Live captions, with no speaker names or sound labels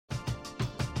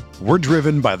We're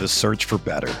driven by the search for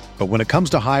better. But when it comes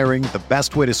to hiring, the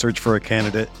best way to search for a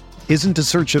candidate isn't to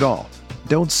search at all.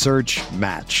 Don't search,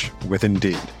 match with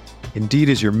Indeed. Indeed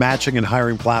is your matching and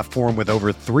hiring platform with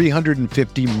over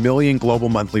 350 million global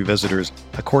monthly visitors,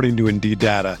 according to Indeed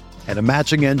data, and a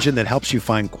matching engine that helps you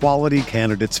find quality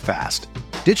candidates fast.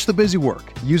 Ditch the busy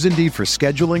work. Use Indeed for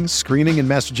scheduling, screening, and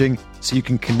messaging so you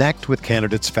can connect with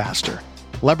candidates faster.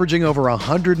 Leveraging over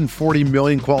 140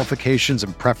 million qualifications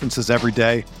and preferences every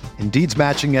day, Indeed's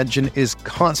matching engine is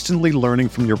constantly learning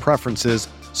from your preferences,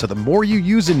 so the more you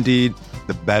use Indeed,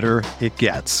 the better it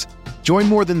gets. Join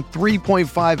more than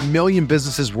 3.5 million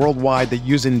businesses worldwide that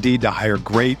use Indeed to hire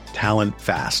great talent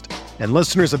fast. And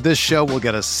listeners of this show will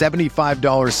get a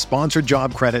 $75 sponsored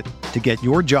job credit to get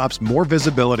your jobs more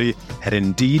visibility at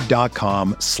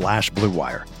Indeed.com/Blue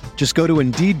Wire. Just go to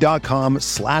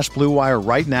Indeed.com/Blue Wire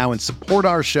right now and support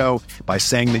our show by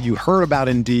saying that you heard about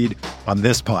Indeed on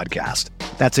this podcast.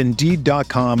 That's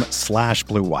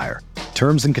Indeed.com/Blue Wire.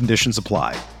 Terms and conditions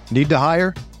apply. Need to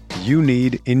hire? You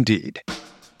need Indeed.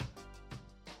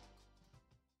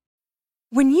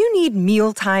 When you need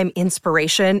mealtime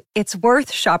inspiration, it's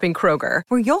worth shopping Kroger,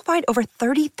 where you'll find over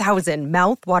 30,000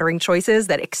 mouth-watering choices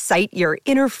that excite your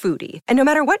inner foodie. And no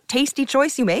matter what tasty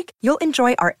choice you make, you'll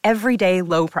enjoy our everyday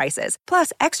low prices,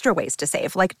 plus extra ways to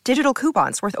save, like digital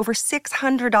coupons worth over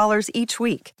 $600 each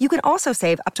week. You can also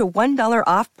save up to $1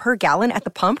 off per gallon at the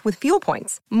pump with fuel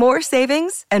points. More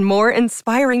savings and more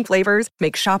inspiring flavors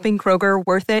make shopping Kroger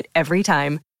worth it every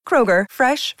time. Kroger,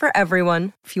 fresh for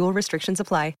everyone. Fuel restrictions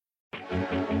apply.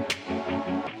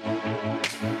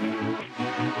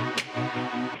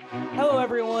 Hello,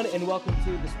 everyone, and welcome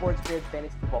to the Sports Grid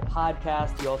Fantasy Football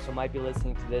Podcast. You also might be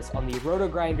listening to this on the Roto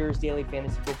Grinders Daily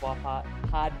Fantasy Football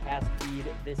Podcast feed.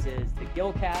 This is the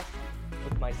Gillcast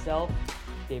with myself,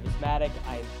 Davis Maddock.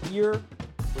 I am here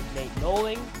with Nate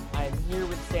Noling. I am here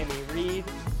with Sammy Reed.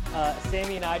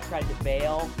 Sammy and I tried to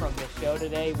bail from the show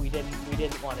today. We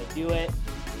didn't want to do it.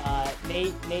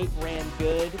 Nate ran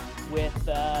good with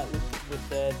the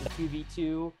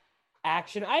 2v2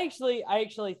 action. I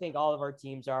actually think all of our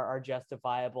teams are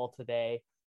justifiable today,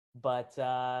 but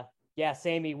yeah,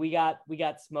 Sammy, we got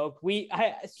smoked.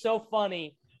 So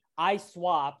funny. I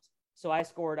swapped, so I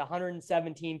scored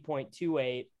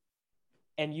 117.28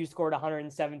 and you scored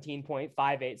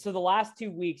 117.58. So the last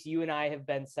 2 weeks, you and I have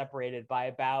been separated by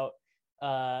about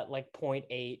like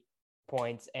 0.8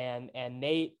 points, and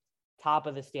Nate top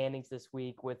of the standings this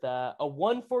week with a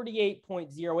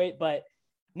 148.08. But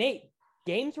Nate,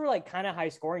 games were like kind of high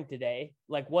scoring today.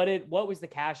 Like what was the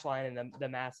cash line in the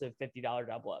massive $50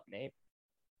 double up, Nate?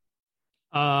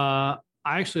 I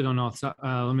actually don't know. If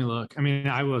let me look. I mean,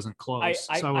 I wasn't close,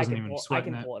 so I wasn't even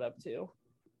sweating it. I can pull it up too.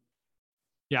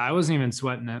 Yeah, I wasn't even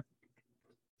sweating it.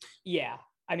 Yeah.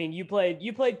 I mean, you played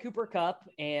Cooper Cup,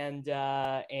 and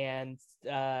Sammy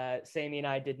and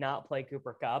I did not play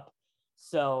Cooper Cup.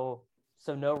 So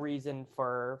no reason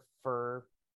for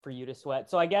you to sweat.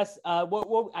 So I guess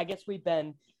I guess we've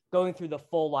been going through the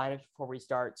full lineup before we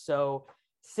start. So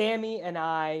Sammy and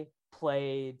I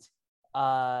played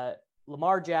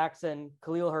Lamar Jackson,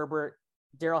 Khalil Herbert,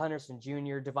 Darrell Henderson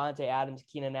Jr., Devontae Adams,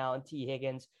 Keenan Allen, T.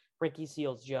 Higgins, Ricky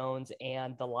Seals-Jones,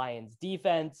 and the Lions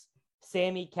defense.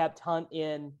 Sammy kept Hunt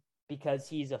in because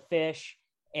he's a fish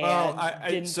and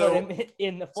didn't put him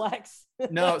in the flex.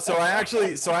 No, so I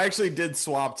actually did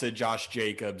swap to Josh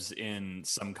Jacobs in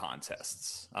some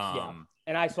contests. And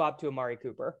I swapped to Amari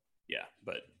Cooper. Yeah,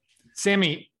 but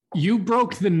Sammy, you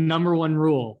broke the number one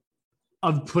rule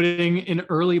of putting an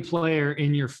early player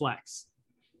in your flex.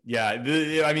 Yeah,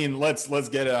 I mean, let's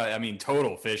get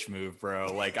total fish move, bro.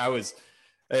 Like I was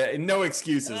no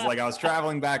excuses. Like I was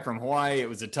traveling back from Hawaii. It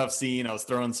was a tough scene. I was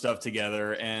throwing stuff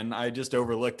together and I just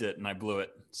overlooked it and I blew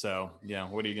it. So yeah,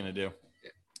 what are you going to do?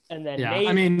 And then yeah, Nate,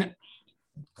 I mean,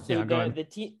 so the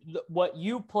team, what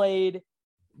you played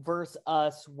versus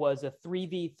us was a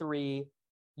 3v3.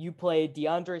 You played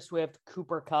DeAndre Swift,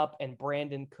 Cooper Kupp, and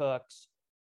Brandon Cooks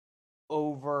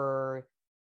over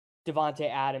Devontae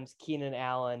Adams, Keenan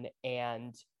Allen,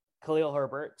 and Khalil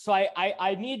Herbert. So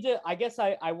I need to, I guess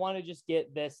I want to just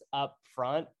get this up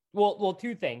front. Well,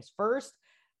 two things. First,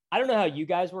 I don't know how you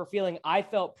guys were feeling. I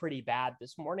felt pretty bad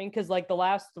this morning because like the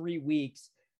last 3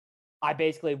 weeks, I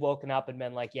basically woken up and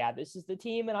been like, yeah, this is the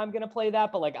team and I'm going to play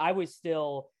that. But like, I was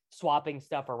still swapping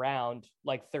stuff around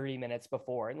like 30 minutes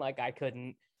before. And like, I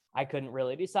couldn't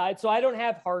really decide. So I don't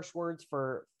have harsh words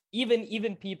for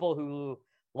even people who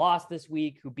lost this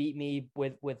week, who beat me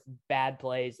with bad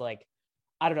plays. Like,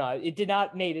 I don't know. It did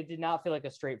not feel like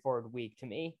a straightforward week to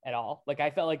me at all. Like I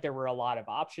felt like there were a lot of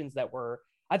options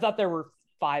I thought there were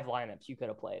 5 lineups you could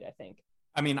have played, I think.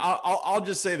 I mean, I'll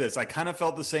just say this. I kind of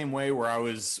felt the same way where I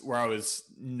was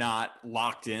not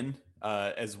locked in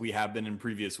as we have been in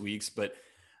previous weeks, but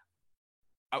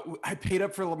I paid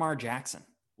up for Lamar Jackson.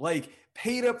 Like,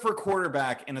 paid up for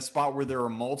quarterback in a spot where there are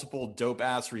multiple dope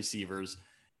ass receivers.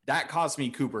 That cost me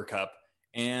Cooper Kupp,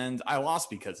 and I lost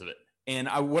because of it. And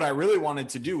what I really wanted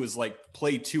to do was like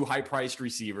play 2 high priced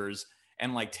receivers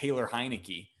and like Taylor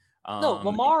Heineke. No,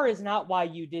 Lamar is not why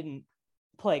you didn't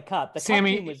play Kupp. The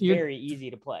Sammy, Kupp team was very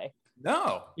easy to play.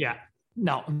 No. Yeah.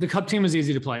 No, the Kupp team was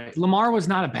easy to play. Lamar was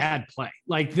not a bad play.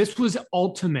 Like, this was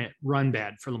ultimate run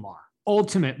bad for Lamar.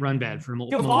 Ultimate run bad for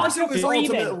Lamar.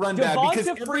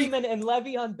 Devonta Freeman and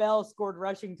Le'Veon Bell scored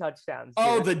rushing touchdowns. Dude.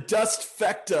 Oh, the dust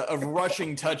fecta of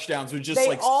rushing touchdowns was just they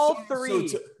like all three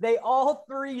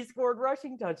scored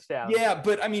rushing touchdowns. Yeah,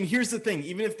 but I mean, here's the thing.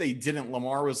 Even if they didn't,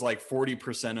 Lamar was like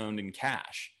 40% owned in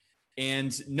cash.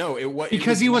 And no, it was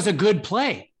because he was a good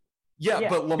play. Yeah,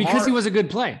 but Lamar, because he was a good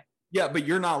play. Yeah, but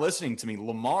you're not listening to me.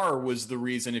 Lamar was the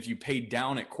reason, if you paid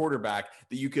down at quarterback,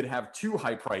 that you could have 2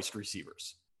 high-priced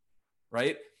receivers,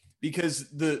 right? Because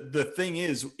the thing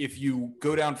is, if you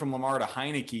go down from Lamar to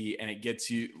Heineke and it gets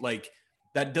you, like,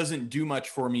 that doesn't do much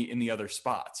for me in the other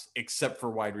spots, except for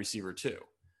wide receiver 2.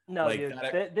 No, like,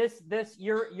 dude, this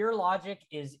your logic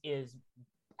is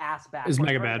ass back. Is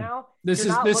mega bad. Now. This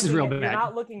is real bad. You're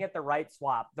not looking at the right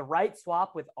swap. The right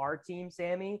swap with our team,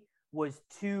 Sammy, was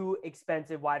 2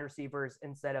 expensive wide receivers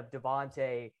instead of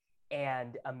Devontae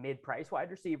and a mid-price wide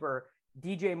receiver.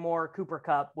 DJ Moore, Cooper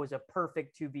Kupp was a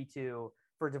perfect 2v2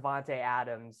 for Devontae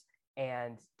Adams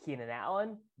and Keenan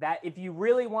Allen. That if you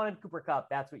really wanted Cooper Kupp,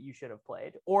 that's what you should have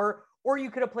played. Or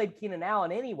you could have played Keenan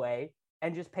Allen anyway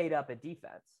and just paid up at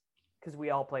defense, because we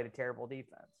all played a terrible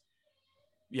defense.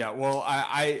 Yeah, well,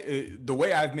 I the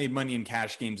way I've made money in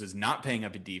cash games is not paying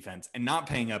up at defense and not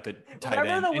paying up at tight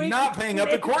end and not paying up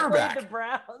at quarterback. The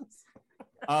Browns.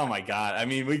 Oh my God! I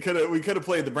mean, we could have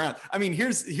played the Browns. I mean,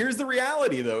 here's the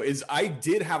reality though: is I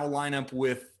did have a lineup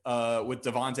with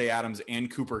Devontae Adams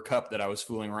and Cooper Kupp that I was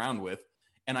fooling around with,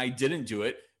 and I didn't do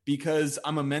it because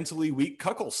I'm a mentally weak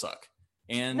cuckle suck.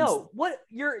 And no, what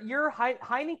your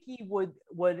Heineke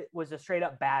was a straight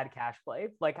up bad cash play.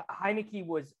 Like, Heineke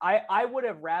was, I would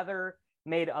have rather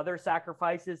made other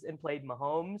sacrifices and played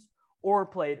Mahomes or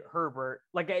played Herbert.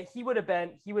 Like, he would have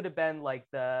been like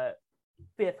the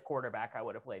 5th quarterback I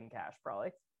would have played in cash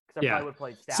probably. Because I probably would have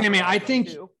played Stafford. Sammy, I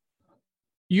think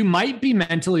you might be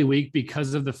mentally weak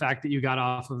because of the fact that you got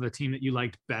off of a team that you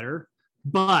liked better,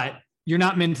 but you're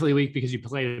not mentally weak because you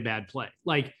played a bad play.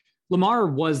 Like, Lamar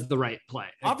was the right play.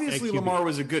 Obviously, Lamar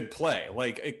was a good play.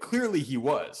 Like, clearly he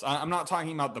was. I'm not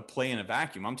talking about the play in a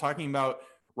vacuum. I'm talking about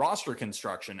roster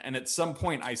construction. And at some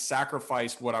point, I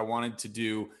sacrificed what I wanted to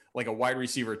do, like a wide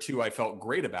receiver 2 I felt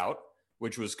great about,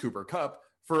 which was Cooper Kupp,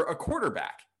 for a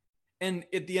quarterback. And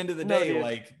at the end of the day, dude,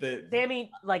 like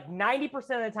Sammy, like 90%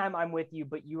 of the time I'm with you,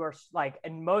 but you are like,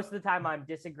 and most of the time I'm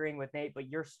disagreeing with Nate, but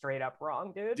you're straight up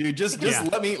wrong, dude. Dude, just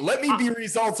let me be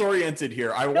results oriented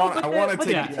here. I want to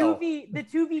take the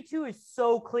 2v2 is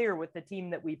so clear with the team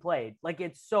that we played. Like,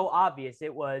 it's so obvious.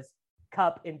 It was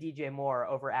Kupp and DJ Moore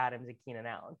over Adams and Keenan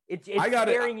Allen. It's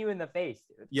staring you in the face,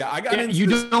 dude. Yeah, I got into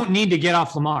you don't need to get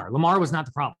off Lamar. Lamar was not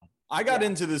the problem. I got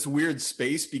into this weird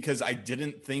space because I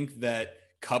didn't think that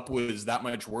Kupp was that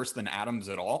much worse than Adams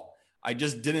at all. I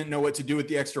just didn't know what to do with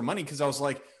the extra money because I was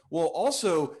like, well,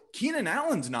 also Keenan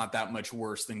Allen's not that much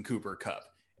worse than Cooper Kupp.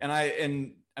 And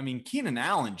I mean, Keenan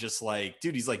Allen just like,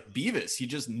 dude, he's like Beavis. He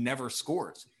just never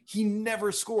scores. He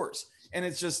never scores. And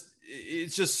it's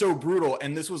just so brutal.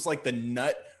 And this was like the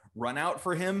nut run out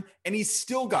for him. And he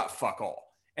still got fuck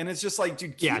all. And it's just like,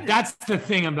 dude, Keenan, that's the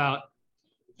thing about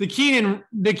the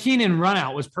Keenan run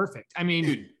out was perfect. I mean,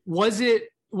 dude,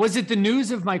 was it the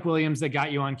news of Mike Williams that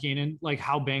got you on Keenan? Like,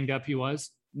 how banged up he was?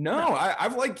 No.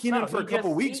 I've liked Keenan for a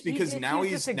couple weeks because now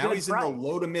he's in the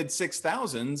low to mid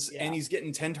 6,000s and he's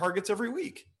getting 10 targets every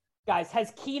week. Guys,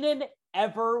 has Keenan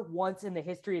ever once in the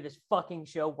history of this fucking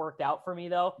show worked out for me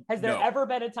though? Has there ever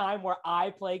been a time where I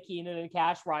play Keenan in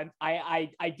cash where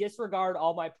I disregard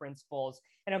all my principles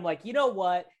and I'm like, you know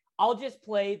what? I'll just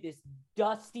play this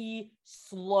dusty,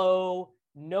 slow,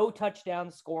 no touchdown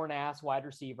scoring ass wide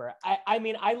receiver. I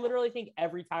mean, I literally think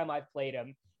every time I've played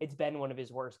him, it's been one of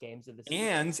his worst games of the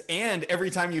season. And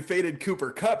every time you faded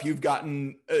Cooper Kupp, you've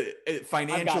gotten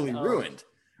financially ruined,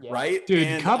 right? Dude,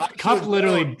 and Kupp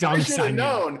literally dunks on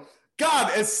known. You.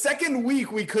 God, a second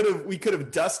week we could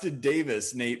have dusted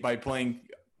Davis, Nate, by playing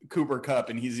Cooper Kupp,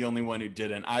 and he's the only one who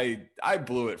didn't. I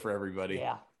blew it for everybody.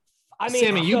 Yeah, I mean,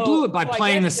 Sammy, you blew it by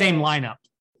playing the same lineup.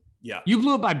 Yeah, you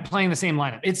blew it by playing the same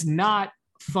lineup. It's not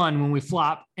fun when we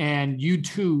flop and you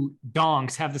two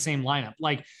donks have the same lineup.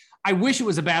 Like, I wish it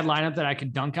was a bad lineup that I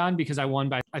could dunk on because I won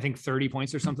by, I think, 30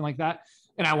 points or something like that.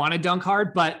 And I want to dunk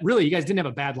hard, but really, you guys didn't have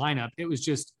a bad lineup. It was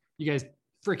just, you guys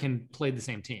freaking played the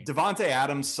same team. Devontae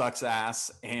Adams sucks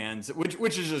ass, and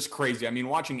which is just crazy. I mean,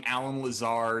 watching Alan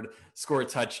Lazard score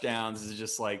touchdowns is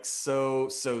just like so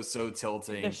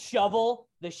tilting. The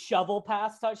shovel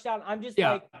pass touchdown. I'm just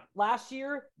like, last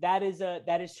year, that is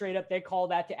straight up. They call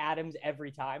that to Adams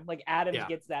every time. Like Adams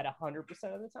gets that 100%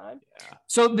 of the time. Yeah.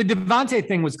 So the Devontae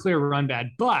thing was clear run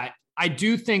bad, but I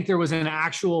do think there was an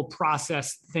actual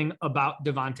process thing about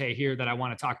Devontae here that I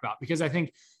want to talk about, because I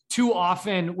think too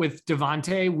often with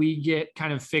Devontae, we get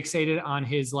kind of fixated on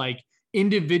his like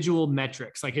individual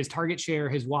metrics, like his target share,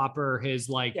 his Whopper, his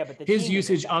like his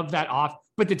usage of that off.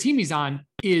 But the team he's on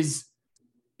is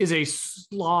a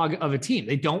slog of a team.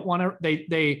 They don't want to,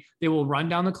 they will run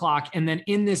down the clock. And then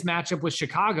in this matchup with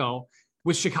Chicago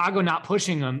not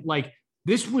pushing them, like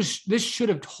this should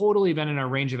have totally been in our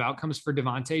range of outcomes for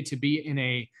Devontae to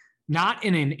be not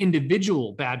in an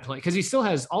individual bad play, because he still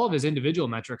has all of his individual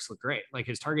metrics look great. Like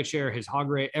his target share, his hog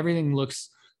rate, everything looks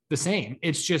the same.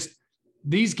 It's just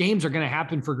these games are going to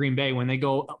happen for Green Bay when they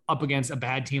go up against a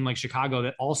bad team like Chicago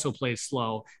that also plays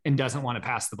slow and doesn't want to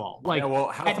pass the ball. Like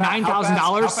at $9,000.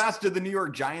 How fast did the New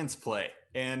York Giants play?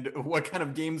 And what kind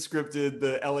of game script did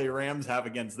the LA Rams have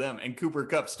against them? And Cooper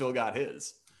Kupp still got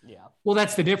his. Yeah. Well,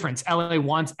 that's the difference.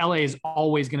 LA is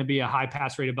always going to be a high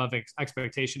pass rate above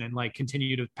expectation and like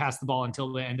continue to pass the ball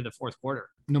until the end of the fourth quarter.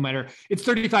 No matter, it's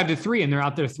 35-3 and they're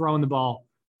out there throwing the ball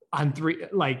on three.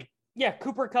 Like, yeah,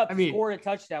 Cooper Kupp scored a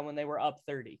touchdown when they were up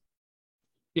 30.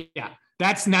 Yeah,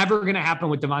 that's never going to happen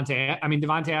with Devontae. I mean,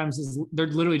 Devontae Adams they're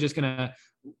literally just going to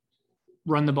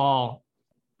run the ball.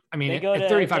 I mean, at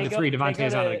 35-3, Devontae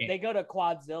is out of the game. They go to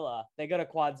Quadzilla.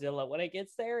 When it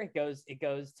gets there, it goes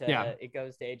to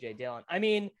AJ Dillon. I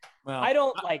mean, well, I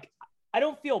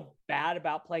don't feel bad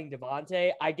about playing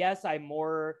Devontae. I guess I'm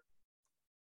more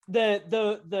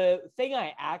the thing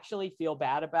I actually feel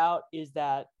bad about is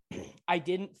that I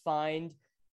didn't find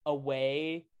a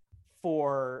way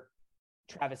for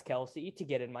Travis Kelce to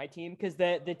get in my team, because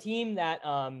the team that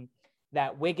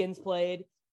Wiggins played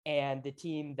and the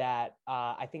team that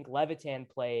I think Levitan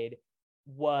played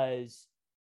was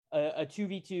a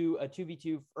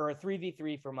 2v2 or a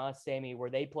 3v3 from us, Sammy,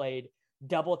 where they played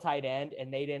double tight end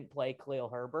and they didn't play Khalil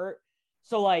Herbert.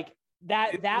 So like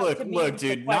that look,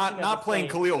 dude, not playing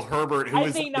Khalil Herbert, who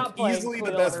is easily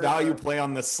the best value play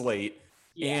on the slate.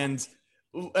 Yeah. And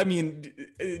I mean,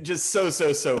 just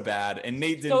so bad. And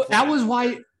Nate didn't. That was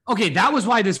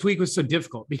why this week was so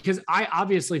difficult, because I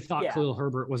obviously thought Khalil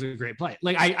Herbert was a great play.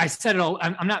 Like I said it all.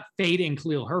 I'm not fading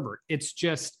Khalil Herbert. It's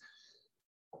just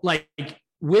like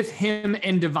with him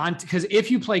and Devontae, because if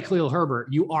you play Khalil Herbert,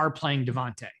 you are playing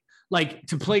Devontae. Like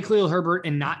to play Khalil Herbert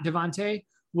and not Devontae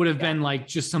would have been like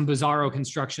just some bizarro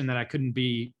construction that I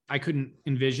couldn't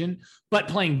envision. But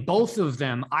playing both of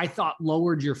them, I thought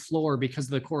lowered your floor because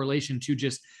of the correlation to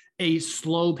just a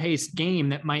slow paced game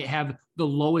that might have the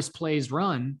lowest plays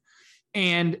run.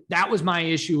 And that was my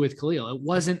issue with Khalil. It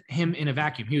wasn't him in a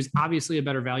vacuum. He was obviously a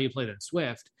better value play than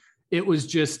Swift. It was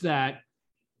just that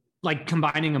like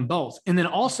combining them both. And then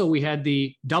also we had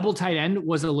the double tight end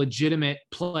was a legitimate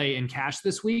play in cash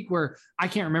this week, where I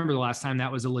can't remember the last time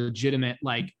that was a legitimate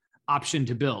like option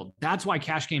to build. That's why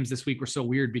cash games this week were so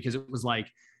weird, because it was like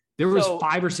there was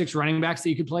 5 or 6 running backs that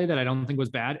you could play that I don't think was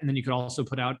bad. And then you could also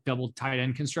put out double tight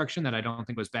end construction that I don't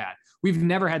think was bad. We've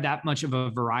never had that much of a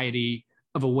variety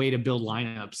of a way to build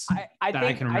lineups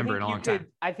I can remember in a long time.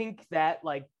 I think that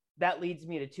like that leads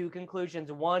me to 2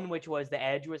 conclusions. One, which was the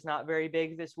edge was not very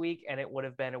big this week, and it would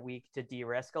have been a week to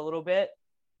de-risk a little bit.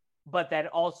 But then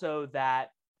also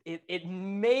that it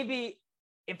maybe,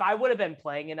 if I would have been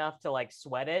playing enough to like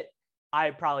sweat it,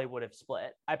 I probably would have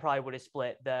split. The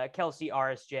Kelce,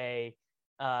 RSJ,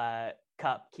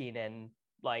 Kupp, Keenan,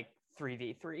 like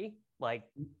 3v3. Like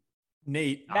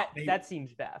Nate, that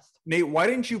seems best. Nate, why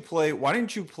didn't you play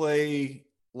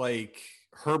like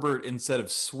Herbert instead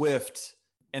of Swift,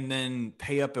 and then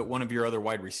pay up at one of your other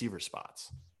wide receiver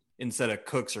spots instead of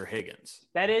Cooks or Higgins?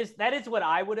 That is what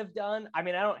I would have done. I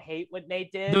mean, I don't hate what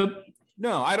Nate did.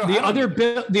 The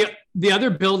other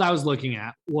build I was looking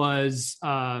at was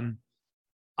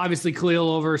obviously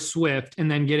Khalil over Swift, and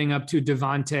then getting up to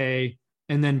Devontae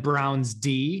and then Brown's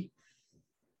D.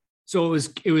 So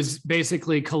it was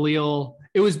basically Khalil.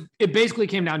 It basically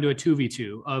came down to a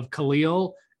 2v2 of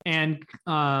Khalil and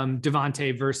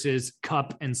Devontae versus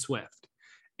Kupp and Swift.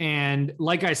 And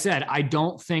like I said, I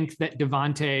don't think that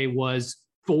Devontae was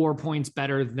 4 points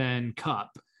better than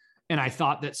Kupp. And I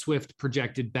thought that Swift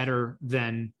projected better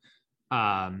than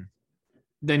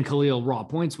than Khalil raw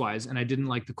points wise. And I didn't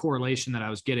like the correlation that I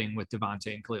was getting with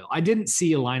Devontae and Khalil. I didn't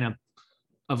see a lineup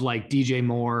of like DJ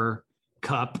Moore,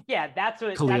 Cup. Yeah, that's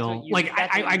what Khalil.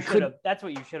 That's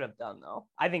what you should have done though.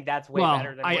 I think that's way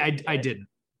better than I didn't.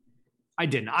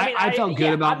 I felt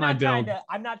good about my build.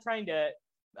 I'm not trying to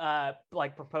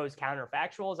like propose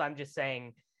counterfactuals. I'm just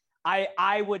saying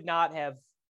I would not have.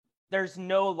 There's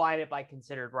no lineup I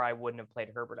considered where I wouldn't have played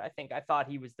Herbert. I thought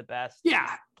he was the best.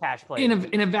 Yeah, cash play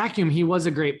in a vacuum. He was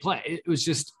a great play. It was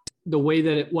just the way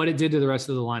that what it did to the rest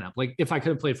of the lineup. Like if I could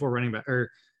have played 4 running back,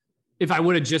 or if I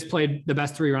would have just played the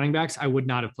best 3 running backs, I would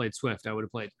not have played Swift. I would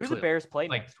have played. Who the Bears play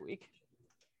like, next week?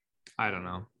 I don't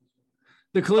know.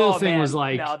 The Khalil thing was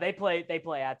like no, they play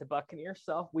at the Buccaneers,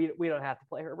 so we don't have to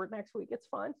play Herbert next week. It's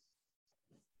fine.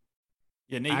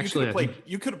 Yeah, Nate,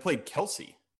 you could have played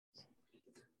Kelsey.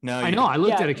 No, I know. I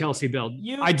looked at a Kelsey build.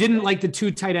 I didn't like the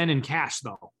 2 tight end in cash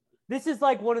though. This is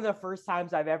like one of the first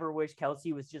times I've ever wished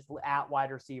Kelsey was just at wide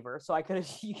receiver. So you could have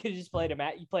just played him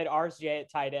you played RJ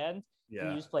at tight end. Yeah.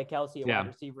 And you just play Kelsey at wide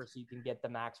receiver so you can get the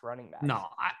max running back. No,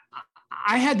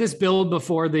 I had this build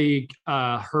before the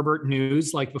Herbert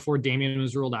news, like before Damian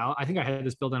was ruled out. I think I had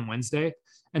this build on Wednesday,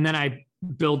 and then I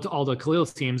built all the Khalil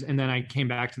teams, and then I came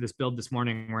back to this build this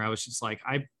morning where I was just like,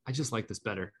 I just like this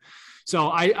better. So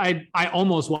I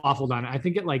almost waffled on it. I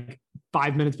think at like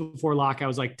 5 minutes before lock, I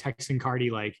was like texting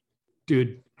Cardi like,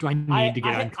 dude, do I need to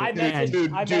get on?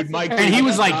 Dude, Mike. And he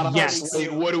was like, yes.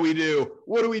 Wait, what do we do?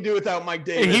 What do we do without Mike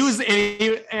Davis?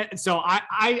 So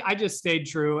I just stayed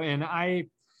true, and I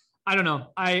don't know.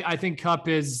 I think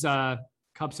Cup's a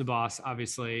boss,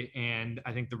 obviously, and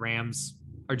I think the Rams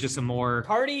are just a more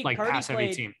pass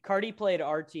heavy team. Cardi played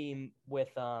our team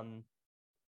with a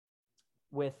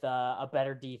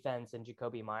better defense than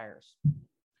Jacoby Myers.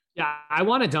 Yeah, I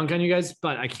want to dunk on you guys,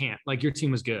 but I can't. Like your team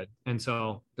was good, and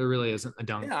so there really isn't a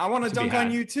dunk. Yeah, I want to dunk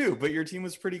on you too, but your team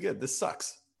was pretty good. This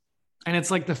sucks. And it's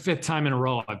like the 5th time in a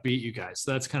row I beat you guys,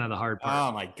 so that's kind of the hard part.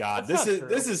 Oh my god, this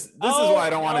is why I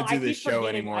don't want to do this show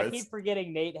anymore. I keep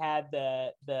forgetting Nate had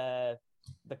the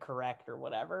correct or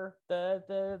whatever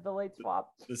the late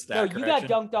swap. No, you got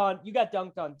dunked on. You got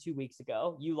dunked on 2 weeks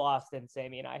ago. You lost, and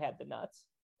Sammy and I had the nuts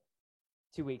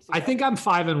 2 weeks ago. I think I'm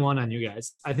 5-1 on you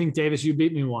guys. I think Davis, you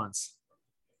beat me once.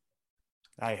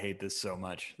 I hate this so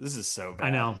much. This is so bad. I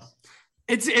know.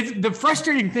 It's the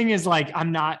frustrating thing is like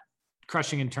I'm not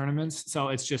crushing in tournaments, so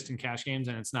it's just in cash games,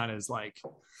 and it's not as like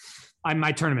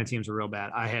my tournament teams are real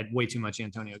bad. I had way too much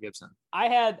Antonio Gibson. I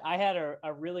had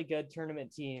a really good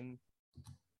tournament team.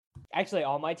 Actually,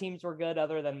 all my teams were good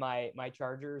other than my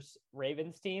Chargers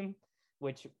Ravens team,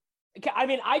 which I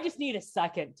mean, I just need a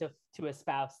second to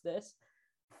espouse this.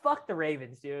 Fuck the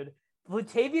Ravens, dude.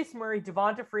 Latavius Murray,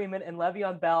 Devonta Freeman, and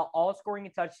Le'Veon Bell all scoring a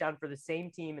touchdown for the same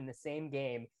team in the same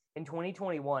game in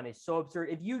 2021 is so absurd.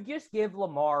 If you just give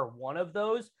Lamar one of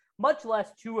those, much less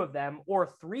 2 of them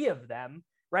or 3 of them,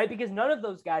 right? Because none of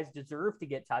those guys deserve to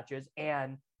get touches,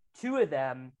 and 2 of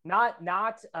them, not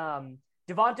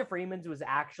Devonta Freeman's was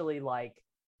actually like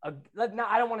I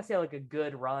don't want to say like a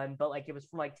good run, but like it was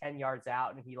from like 10 yards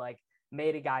out, and he like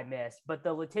made a guy miss. But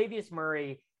the Latavius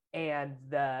Murray and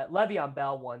the Le'Veon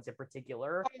Bell ones in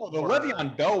particular. Oh, the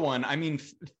Le'Veon Bell one. I mean,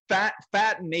 fat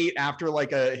Nate after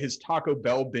like his Taco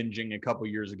Bell binging a couple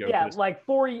years ago. Yeah, like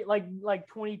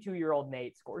 22-year-old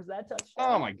Nate scores that touchdown.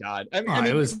 Oh my god! I mean,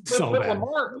 it was so bad.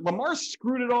 Lamar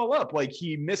screwed it all up. Like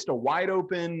he missed a wide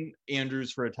open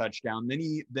Andrews for a touchdown.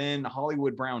 Then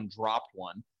Hollywood Brown dropped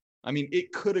one. I mean,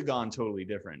 it could have gone totally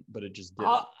different, but it just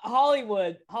didn't.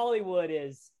 Hollywood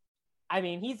is. I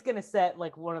mean, he's going to set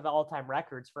like one of the all-time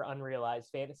records for unrealized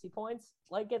fantasy points,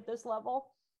 like at this level.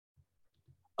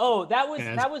 Oh, that was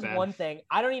bad. One thing.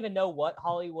 I don't even know what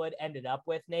Hollywood ended up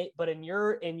with, Nate, but in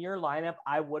your lineup,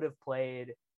 I would have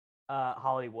played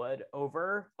Hollywood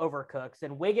over Cooks,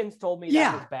 and Wiggins told me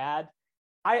that was bad.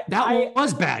 That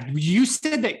was bad. You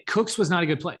said that Cooks was not a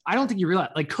good play. I don't think you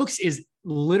realize like Cooks is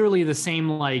literally the same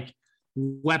like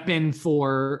weapon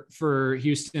for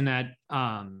Houston that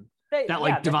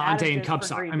Devontae and Cup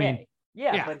are. I mean,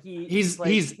 but he's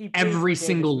every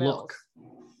single look.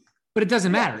 But it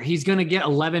doesn't matter. He's going to get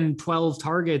 11, 12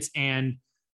 targets and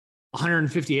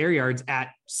 150 air yards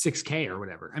at 6K or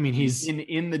whatever. I mean, he's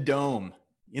in the dome.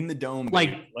 In the dome.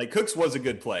 Like Cooks was a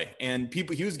good play. And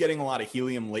he was getting a lot of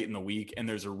helium late in the week, and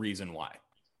there's a reason why.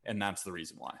 And that's the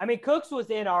reason why. I mean, Cooks was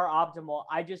in our optimal.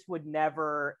 I just would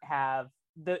never have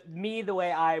the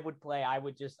way I would play. I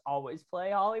would just always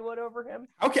play Hollywood over him.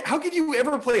 Okay. How could you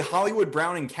ever play Hollywood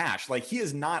Brown in cash? Like he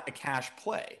is not a cash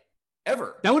play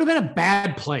ever. That would have been a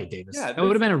bad play, Davis. Yeah, that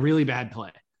would have been a really bad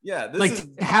play. Yeah.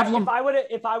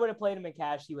 If I would have played him in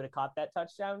cash, he would have caught that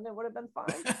touchdown. And it would have been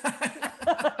fine.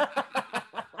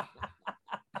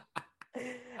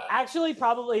 Actually,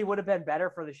 probably would have been better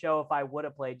for the show if I would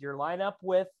have played your lineup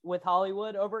with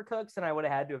Hollywood over Cooks, and I would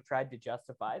have had to have tried to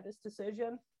justify this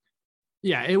decision.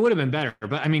 Yeah, it would have been better.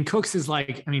 But I mean, Cooks is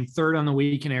like, I mean, third on the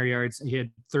week in air yards. He had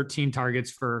 13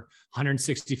 targets for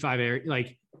 165 air,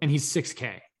 like, and he's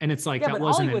 6K. And it's like, that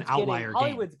wasn't an outlier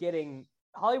game.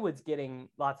 Hollywood's getting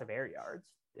lots of air yards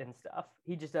and stuff.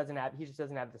 He just doesn't have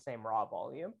the same raw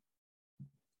volume.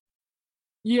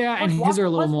 Yeah, and his are a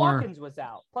little more. Watkins was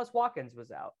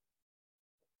out.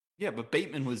 Yeah, but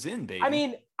Bateman was in, baby. I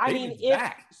mean,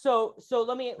 so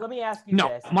let me ask you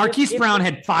this. Marquise Brown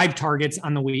had 5 targets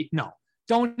on the week. No,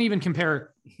 don't even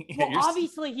compare. Well,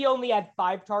 obviously he only had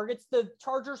 5 targets. The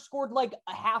Chargers scored like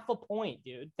a half a point,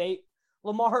 dude.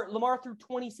 Lamar threw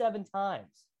 27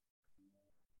 times.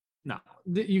 No,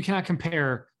 you cannot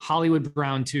compare Hollywood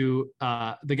Brown to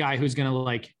the guy who's going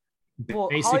to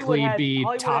basically be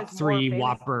top 3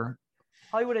 Whopper.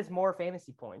 Hollywood has more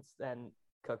fantasy points than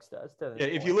Cooks does.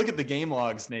 If you look at the game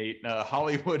logs, Nate,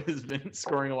 Hollywood has been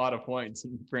scoring a lot of points,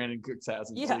 and Brandon Cooks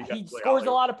hasn't. Yeah, so he scores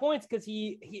a lot of points because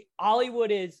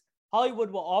Hollywood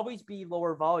will always be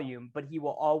lower volume, but he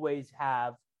will always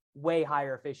have way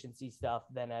higher efficiency stuff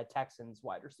than a Texans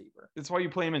wide receiver. That's why you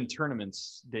play him in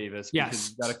tournaments, Davis.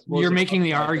 Yes, you're making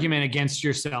the argument against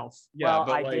yourself. Yeah,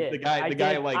 well, but the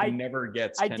guy never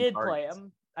gets. I did play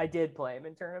him. I did play him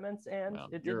in tournaments, and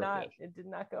it did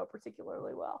not go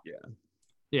particularly well.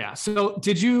 Yeah. So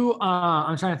did you?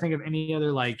 I'm trying to think of any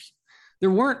other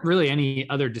there weren't really any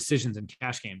other decisions in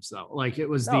cash games though. Like are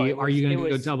you going to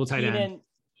go double tight end?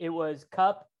 It was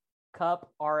Cup,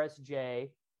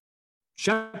 RSJ.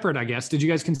 Shepard, I guess. Did you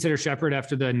guys consider Shepard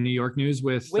after the New York news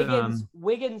with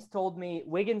Wiggins told me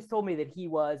that he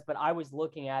was, but I was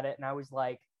looking at it and I was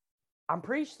like, I'm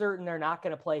pretty certain they're not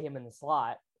going to play him in the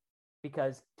slot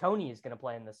because Tony is going to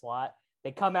play in the slot.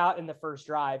 They come out in the first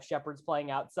drive. Shepard's playing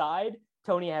outside.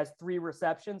 Tony has 3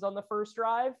 receptions on the first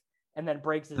drive and then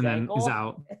breaks his ankle. Is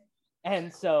out.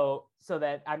 And so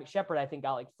that, I mean, Shepard, I think,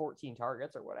 got like 14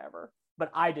 targets or whatever, but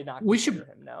I did not consider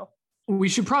him. No. We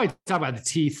should probably talk about the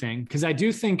T thing because I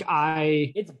do think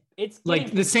it's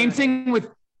like the same thing with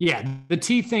the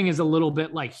T thing is a little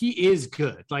bit like he is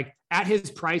good. Like at his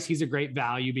price, he's a great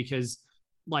value because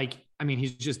he's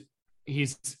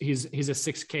a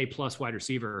 6K plus wide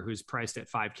receiver who's priced at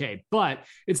 5K. But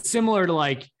it's similar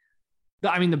to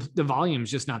the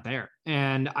volume's just not there.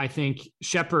 And I think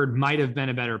Shepard might have been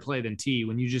a better play than T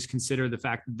when you just consider the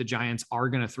fact that the Giants are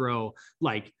going to throw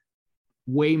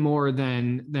way more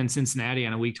than Cincinnati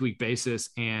on a week-to-week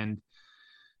basis. And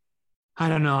I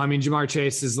don't know. I mean, Jamar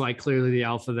Chase is clearly the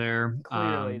alpha there.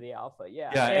 Clearly the alpha.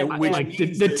 Yeah. Yeah.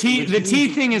 The T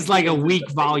thing is like a weak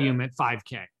volume at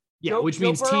 5K. Yeah. Which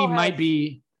means T might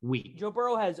be weak. Joe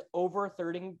Burrow has over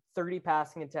 30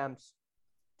 passing attempts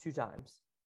 2 times.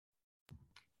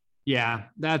 Yeah.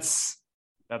 That's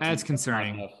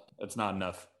concerning. That's not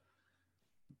enough.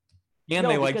 And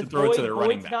they like to throw it to their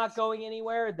running backs. Boyd's not going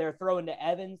anywhere. They're throwing to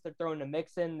Evans. They're throwing to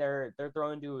Mixon. They're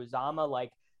throwing to Uzama.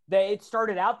 It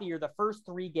started out the year, the first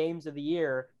 3 games of the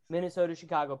year, Minnesota,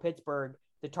 Chicago, Pittsburgh,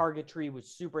 the target tree was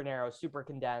super narrow, super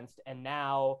condensed. And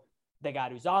now they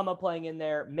got Uzama playing in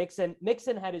there. Mixon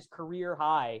had his career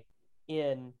high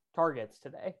in targets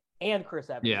today. And Chris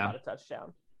Evans got a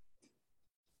touchdown.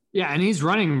 Yeah, and he's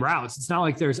running routes. It's not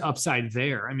like there's upside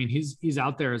there. I mean, he's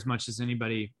out there as much as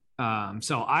anybody.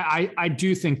 So I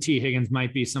do think T. Higgins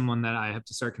might be someone that I have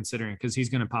to start considering because he's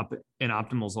going to pop in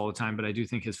optimals all the time. But I do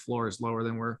think his floor is lower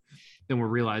than we're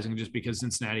realizing just because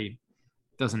Cincinnati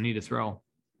doesn't need to throw.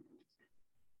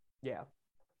 Yeah.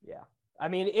 I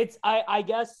mean, I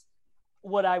guess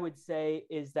what I would say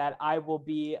is that I will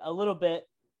be a little bit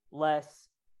less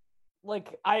when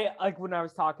I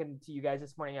was talking to you guys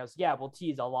this morning, I was, T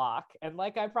is a lock. And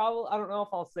I don't know if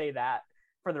I'll say that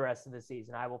for the rest of the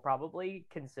season. I will probably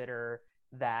consider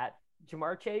that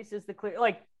Jamar Chase is the clear,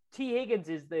 T. Higgins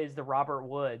is the Robert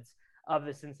Woods of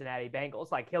the Cincinnati Bengals.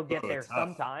 He'll get there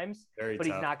sometimes, but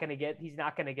he's not going to get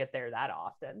there that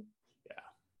often.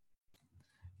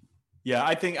 Yeah.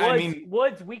 I think,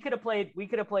 Woods, we could have played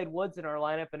Woods in our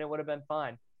lineup and it would have been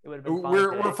fine. It would have been fine.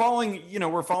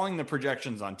 We're following the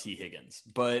projections on T. Higgins,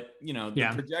 but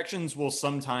the projections will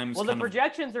sometimes. Well, the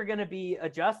projections are going to be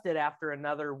adjusted after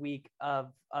another week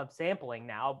of sampling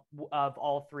now of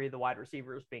all 3 of the wide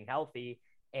receivers being healthy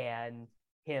and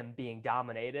him being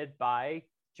dominated by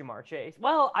Jamar Chase.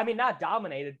 Well, I mean, not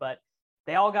dominated, but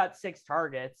they all got 6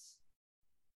 targets.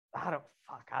 I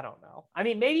don't know. I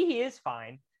mean, maybe he is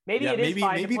fine. Maybe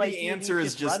the answer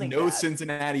is just no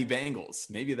Cincinnati Bengals.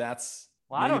 Maybe that's.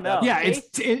 Well, I don't know. Yeah,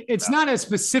 it's not a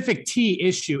specific T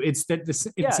issue. It's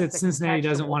that Cincinnati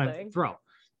doesn't want to throw.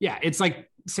 Yeah, it's like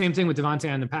same thing with Devontae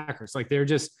and the Packers. Like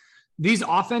these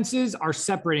offenses are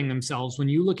separating themselves when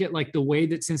you look at like the way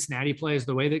that Cincinnati plays,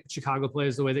 the way that Chicago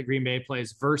plays, the way that Green Bay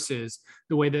plays versus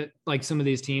the way that like some of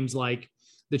these teams like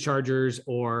the Chargers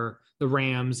or the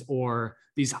Rams or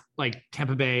these like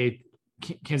Tampa Bay,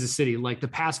 Kansas City, like the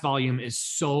pass volume is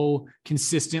so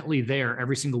consistently there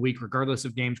every single week, regardless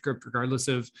of game script, regardless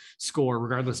of score,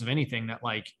 regardless of anything, that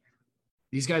like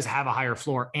these guys have a higher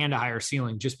floor and a higher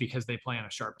ceiling just because they play on a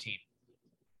sharp team.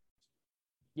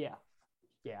 Yeah.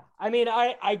 Yeah. I mean,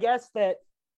 I guess that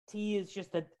T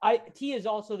is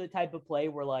also the type of play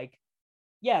where like,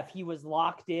 yeah, if he was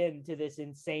locked into this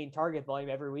insane target volume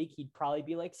every week, he'd probably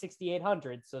be like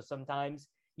 6,800. So sometimes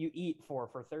you eat 4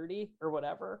 for 30 or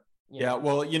whatever. Yeah,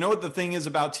 well, you know what the thing is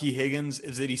about T. Higgins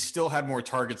is that he still had more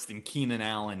targets than Keenan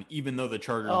Allen, even though the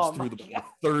Chargers threw the ball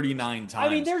 39 times. I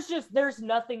mean, there's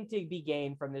nothing to be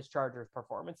gained from this Chargers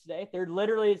performance today. There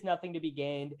literally is nothing to be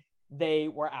gained. They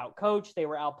were outcoached, they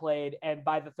were outplayed, and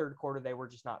by the third quarter, they were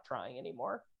just not trying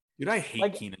anymore. Dude, I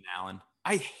hate Keenan Allen.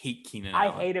 I hate Keenan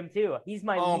Allen. I hate him too. He's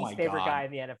my least favorite guy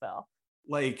in the NFL.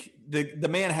 Like the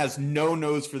man has no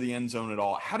nose for the end zone at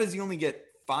all. How does he only get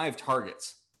 5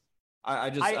 targets?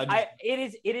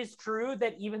 It is true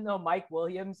that even though Mike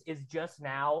Williams is just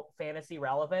now fantasy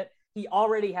relevant, he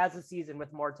already has a season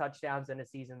with more touchdowns in a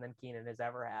season than Keenan has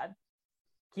ever had.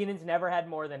 Keenan's never had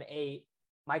more than 8.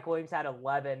 Mike Williams had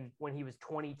 11 when he was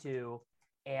 22,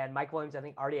 and Mike Williams, I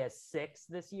think, already has 6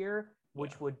 this year,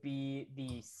 which would be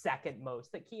the second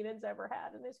most that Keenan's ever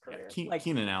had in his career. Yeah,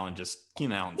 Keenan Allen he's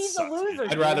sucks, a loser.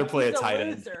 I'd rather play a tight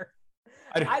end.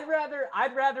 I'd rather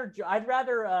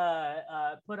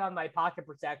put on my pocket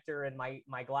protector and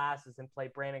my glasses and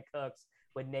play Brandon Cooks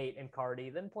with Nate and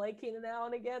Cardi than play Keenan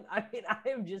Allen again. I mean, I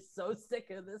am just so sick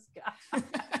of this guy.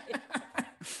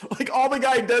 Like all the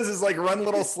guy does is like run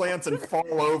little slants and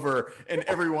fall over, and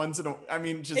every once in a, I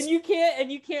mean, just and you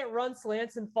can't run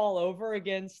slants and fall over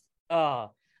against. I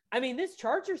mean, this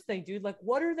Chargers thing, dude. Like,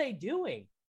 what are they doing?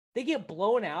 They get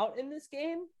blown out in this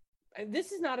game.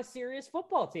 This is not a serious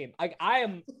football team. Like I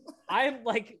am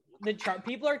like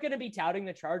people are going to be touting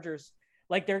the Chargers.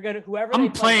 Like they're going to, whoever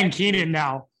I'm playing Keenan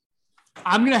now.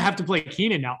 I'm going to have to play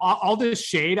Keenan now. All this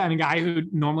shade on a guy who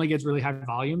normally gets really high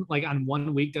volume, like on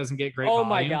one week doesn't get great volume. Oh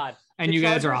my God. And you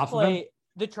guys are off of them.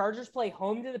 The Chargers play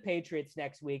home to the Patriots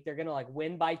next week. They're going to like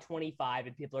win by 25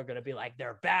 and people are going to be like,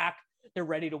 they're back. They're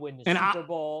ready to win the Super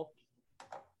Bowl.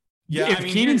 Yeah, if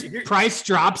Keenan's price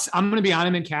drops, I'm going to be on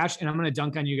him in cash, and I'm going to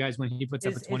dunk on you guys when he puts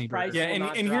up a 20 burger. Yeah,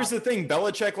 and here's the thing.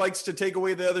 Belichick likes to take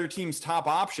away the other team's top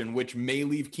option, which may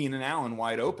leave Keenan Allen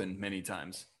wide open many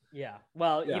times. Yeah.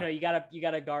 Well, you know, you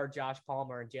gotta guard Josh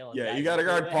Palmer and Jalen. Yeah, you got to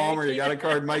guard Palmer. You got to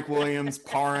guard Mike Williams,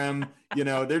 Parham. You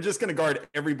know, they're just going to guard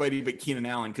everybody but Keenan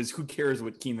Allen because who cares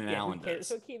what Keenan Allen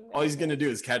does? All he's going to do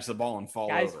is catch the ball and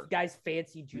fall over. Guys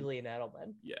fancy Julian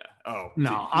Edelman. Yeah. Oh,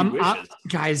 no.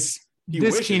 Guys.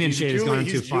 This Keenan shade is going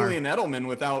too far. Julian Edelman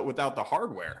without the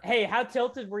hardware. Hey, how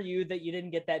tilted were you that you didn't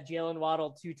get that Jalen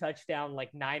Waddle 2 touchdown,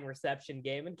 like 9 reception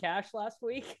game in cash last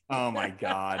week? Oh my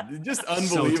God. Just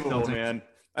unbelievable, man.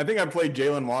 I think I played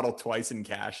Jalen Waddle twice in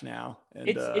cash now. And,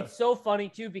 it's so funny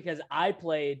too, because I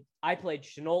played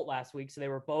Shenault last week. So they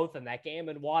were both in that game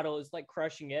and Waddle is like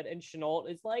crushing it. And Shenault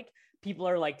is like, people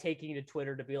are like taking to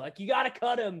Twitter to be like, you got to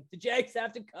cut him. The Jags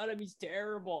have to cut him. He's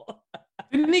terrible.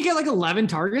 Didn't he get like 11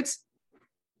 targets?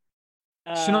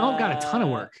 Shenault got a ton of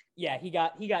work. Yeah, he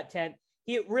got 10.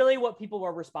 What people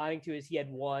were responding to is he had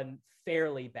one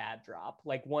fairly bad drop,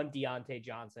 like one Deontay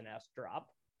Johnson-esque drop.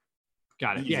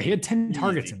 Got it. Yeah, he had 10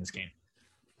 targets in this game.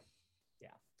 Yeah.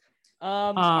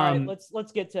 All right,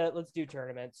 let's do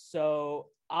tournaments. So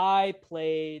I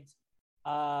played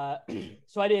so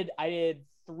I did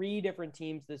 3 different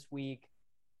teams this week.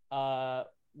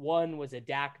 One was a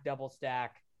Dak double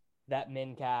stack that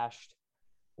min cashed.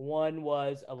 One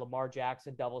was a Lamar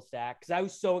Jackson double stack because I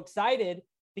was so excited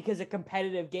because a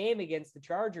competitive game against the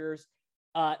Chargers,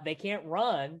 they can't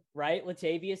run, right?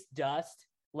 Latavius dust,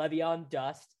 Le'Veon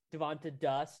dust, Devonta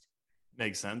dust.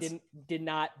 Makes sense. Did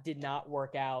not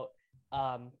work out.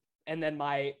 And then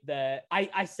I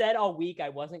said all week I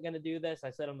wasn't going to do this. I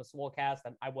said on the Swolecast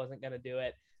I wasn't going to do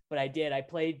it, but I did. I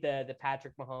played the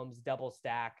Patrick Mahomes double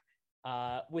stack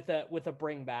with a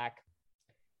bring back.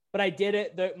 But I did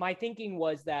it. My thinking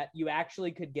was that you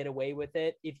actually could get away with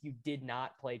it if you did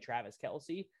not play Travis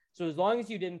Kelce. So as long as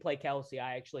you didn't play Kelce,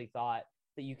 I actually thought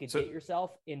that you could get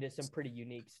yourself into some pretty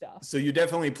unique stuff. So you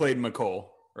definitely played McCole,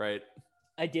 right?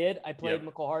 I did. I played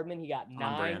McCole Hardman. He got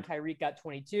 9. Tyreek got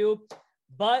 22.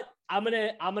 But I'm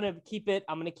gonna keep it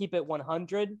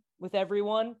 100 with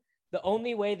everyone. The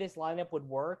only way this lineup would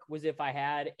work was if I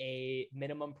had a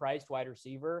minimum priced wide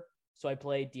receiver. So I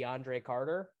played DeAndre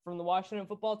Carter from the Washington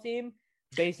football team.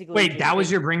 Basically, wait, that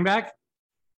was your bring back?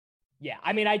 Yeah.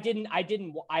 I mean, I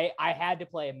had to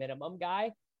play a minimum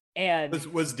guy. And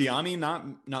was Diami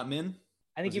not min?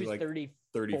 I think he was like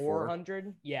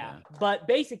 3,400. Yeah. Yeah. But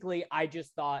basically, I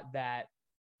just thought that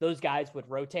those guys would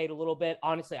rotate a little bit.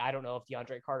 Honestly, I don't know if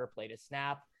DeAndre Carter played a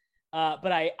snap.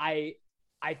 But I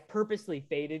purposely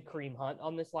faded Kareem Hunt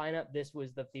on this lineup. This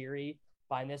was the theory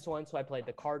behind this one. So I played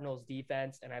the Cardinals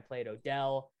defense and I played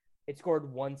Odell. It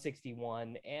scored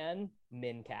 161 and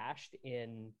min cashed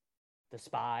in the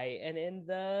spy and in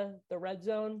the red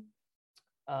zone.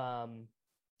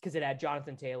 Because it had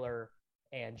Jonathan Taylor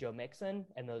and Joe Mixon,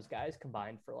 and those guys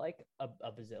combined for like a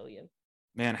bazillion.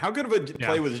 Man, how good of a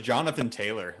play was Jonathan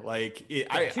Taylor? Like,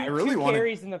 I really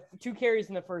wanted two carries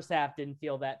in the first half didn't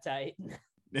feel that tight.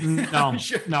 No,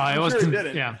 it wasn't.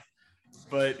 Didn't. Yeah,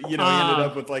 but he ended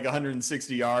up with like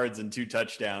 160 yards and 2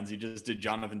 touchdowns. He just did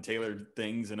Jonathan Taylor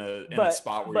things in a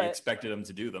spot where you expected him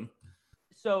to do them.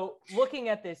 So looking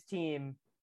at this team,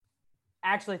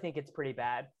 actually think it's pretty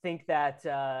bad. Think that.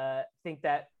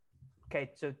 Okay,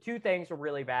 so 2 things were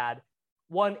really bad.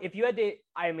 One, if you had to,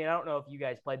 I mean, I don't know if you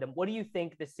guys played them. What do you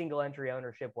think the single entry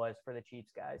ownership was for the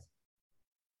Chiefs guys?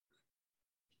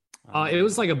 It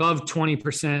was like above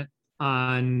 20%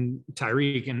 on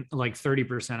Tyreek and like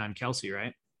 30% on Kelsey,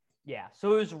 right? Yeah,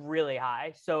 so it was really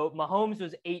high. So Mahomes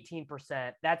was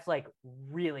 18%. That's like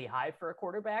really high for a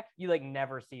quarterback. You like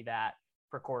never see that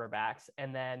for quarterbacks.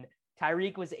 And then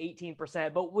Tyreek was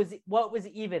 18%. But what was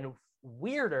even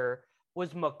weirder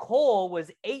was McColl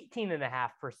was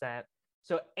 18.5%.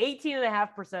 So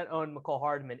 18.5% owned McColl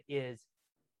Hardman is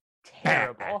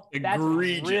terrible. That's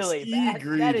really bad.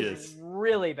 Egregious. That is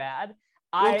really bad.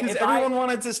 Because everyone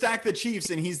wanted to stack the Chiefs,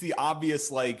 and he's the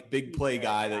obvious like big play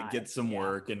guy that gets some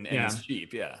work and is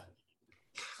cheap. Yeah.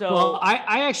 So well,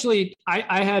 I actually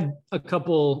had a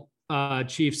couple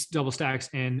Chiefs double stacks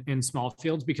in small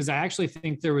fields because I actually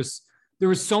think there was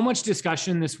so much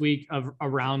discussion this week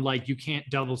around like you can't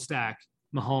double stack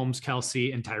Mahomes,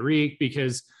 Kelsey, and Tyreek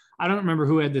because I don't remember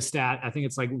who had the stat. I think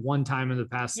it's like one time in the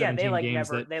past 17 games.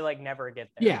 They never get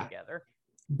there together.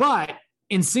 But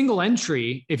in single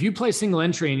entry, if you play single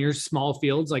entry in your small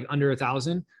fields, like under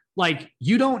 1,000, like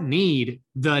you don't need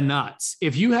the nuts.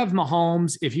 If you have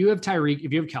Mahomes, if you have Tyreek,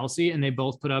 if you have Kelsey, and they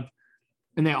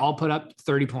all put up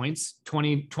 30 points,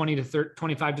 20 to 30,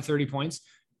 25 to 30 points,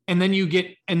 and then you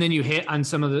hit on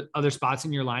some of the other spots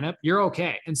in your lineup, you're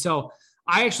okay. And so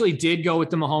I actually did go with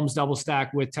the Mahomes double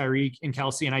stack with Tyreek and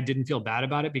Kelsey, and I didn't feel bad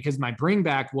about it because my bring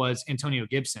back was Antonio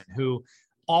Gibson, who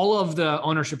all of the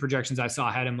ownership projections I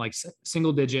saw had him like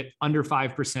single digit, under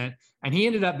 5%, and he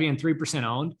ended up being 3%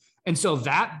 owned. And so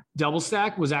that double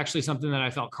stack was actually something that I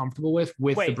felt comfortable with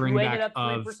the bring back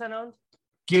of 3% owned?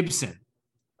 Gibson.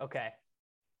 Okay.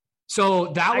 So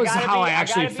that was how I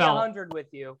actually felt.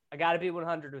 I got to be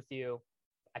 100 with you.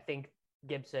 I think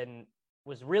Gibson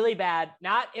was really bad,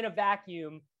 not in a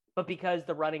vacuum, but because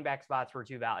the running back spots were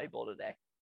too valuable today.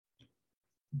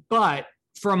 But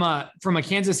from a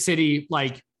Kansas City,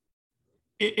 like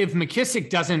if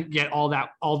McKissick doesn't get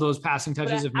all those passing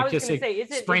touches, if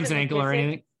McKissick sprains an ankle or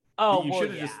anything,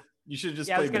 you should have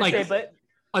just played McKissick.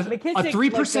 A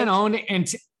 3% owned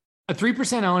and a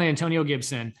 3% owned Antonio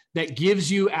Gibson that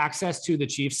gives you access to the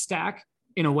Chiefs stack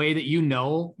in a way that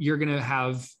you're going to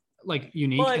have like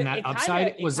unique, and that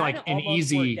upside was like an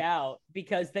easy out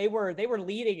because they were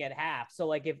leading at half. So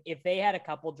like if they had a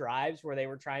couple drives where they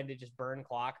were trying to just burn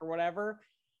clock or whatever,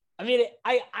 I mean,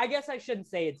 I guess I shouldn't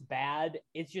say it's bad.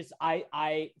 It's just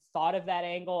I thought of that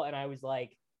angle and I was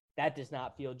like, that does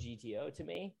not feel GTO to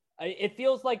me. It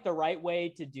feels like the right way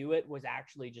to do it was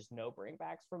actually just no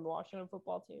bringbacks from the Washington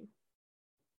football team.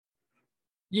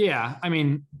 Yeah, I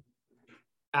mean,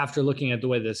 after looking at the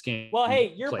way this game, well,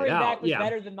 hey, your bringback was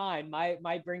better than mine. My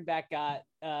bringback got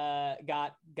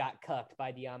cucked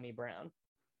by De'Ami Brown.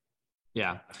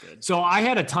 Yeah. So I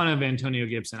had a ton of Antonio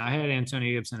Gibson. I had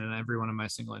Antonio Gibson in every one of my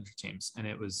single entry teams, and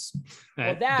it was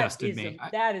that dusted me.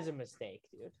 That is a mistake,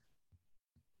 dude.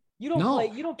 You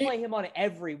don't play him on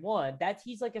every one.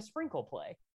 He's like a sprinkle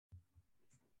play.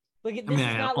 Like this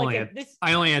is not like this.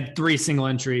 I only had 3 single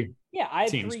entry. Yeah, I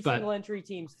had teams, 3 single entry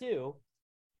teams too.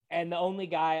 And the only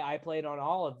guy I played on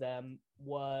all of them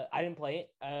was I didn't play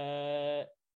it.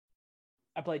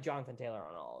 I played Jonathan Taylor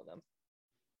on all of them.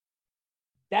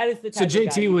 That is the type so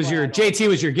JT was your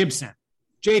Gibson.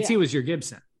 JT was your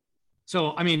Gibson.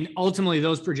 So I mean, ultimately,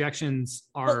 those projections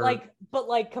are.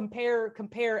 But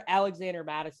compare Alexander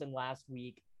Madison last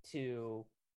week to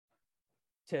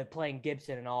playing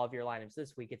Gibson in all of your lineups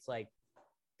this week. It's like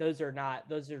those are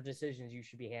decisions you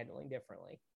should be handling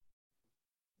differently,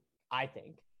 I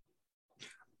think.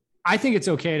 I think it's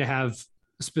okay to have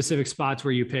specific spots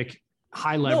where you pick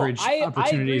high leverage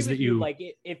opportunities I agree with you. Like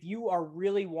if you are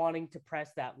really wanting to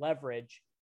press that leverage,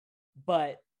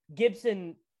 but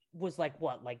Gibson was like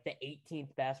the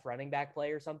 18th best running back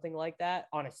play or something like that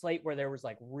on a slate where there was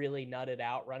like really nutted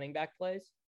out running back plays.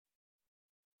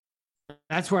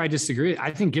 That's where I disagree.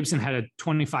 I think Gibson had a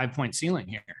 25-point ceiling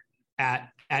here at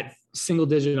single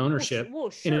digit ownership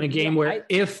in a game where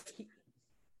if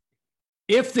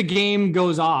the game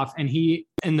goes off and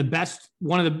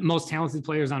one of the most talented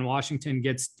players on Washington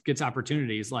gets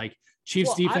opportunities, like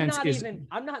Chiefs defense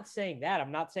I'm not saying that.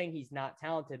 I'm not saying he's not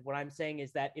talented. What I'm saying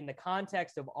is that in the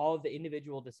context of all of the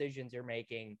individual decisions you're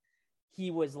making,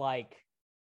 he was like,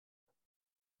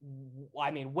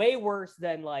 way worse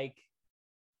than like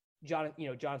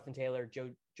Jonathan Taylor,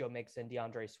 Joe Mixon,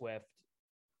 DeAndre Swift,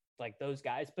 like those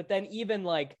guys. But then even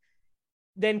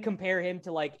then compare him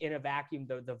to like in a vacuum,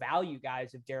 the value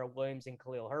guys of Darrell Williams and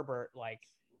Khalil Herbert, like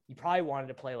you probably wanted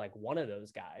to play like one of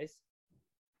those guys,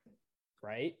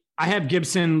 right? I have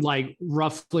Gibson like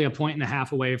roughly 1.5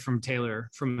 points away from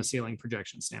Taylor from a ceiling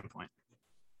projection standpoint.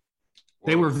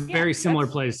 They were very similar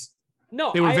plays.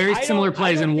 No, they were very similar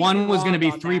plays, and one was going to be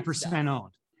 3%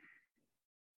 owned.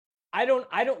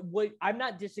 I'm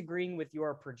not disagreeing with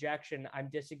your projection. I'm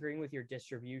disagreeing with your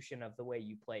distribution of the way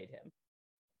you played him.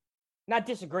 Not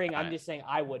disagreeing. I'm just saying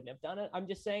I wouldn't have done it. I'm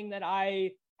just saying that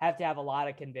I have to have a lot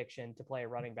of conviction to play a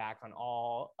running back on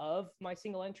all of my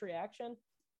single entry action.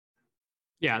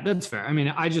 Yeah, that's fair. I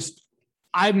mean,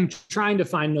 I'm trying to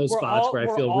find those spots where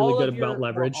I feel really good about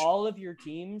leverage. All of your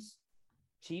teams,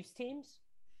 Chiefs teams?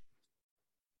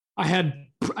 I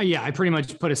pretty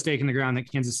much put a stake in the ground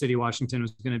that Kansas City, Washington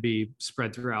was going to be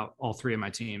spread throughout all three of my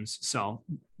teams. So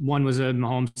one was a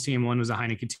Mahomes team, one was a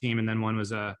Heineke team, and then one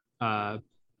was a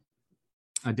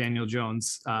Daniel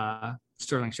Jones,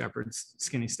 Sterling Shepard's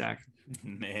skinny stack.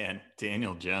 Man,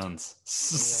 Daniel Jones.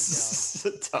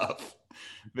 Tough.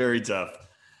 Very tough.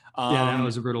 Yeah, that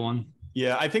was a brutal one.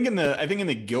 Yeah, I think in the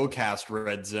Gillcast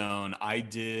red zone, I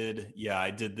did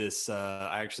this.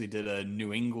 I actually did a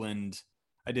New England.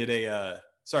 I did a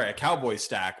Cowboy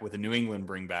stack with a New England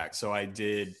bring back. So I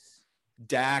did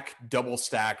Dak double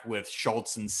stacked with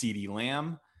Schultz and CeeDee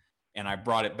Lamb, and I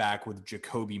brought it back with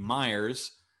Jacoby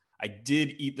Myers. I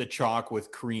did eat the chalk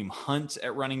with Kareem Hunt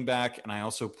at running back, and I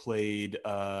also played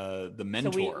the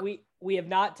mentor. So we have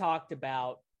not talked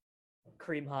about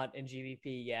Kareem Hunt and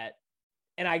GVP yet,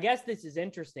 and I guess this is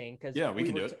interesting because we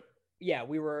can do it.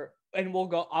 We were, and we'll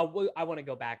go. I want to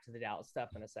go back to the Dallas stuff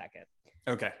in a second.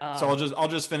 Okay, so I'll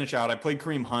just finish out. I played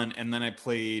Kareem Hunt, and then I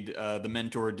played the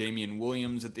mentor Damian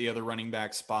Williams at the other running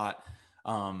back spot.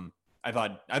 I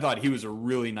thought he was a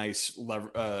really nice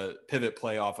pivot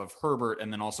play off of Herbert,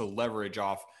 and then also leverage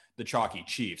off the chalky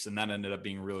Chiefs, and that ended up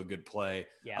being a really good play.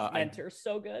 Yeah, mentor's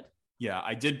so good. Yeah,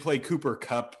 I did play Cooper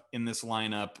Kupp in this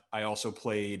lineup. I also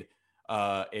played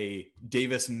a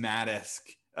Davis Maddox,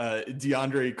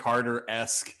 DeAndre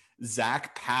Carter-esque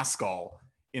Zach Pascal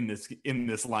in this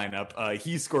lineup.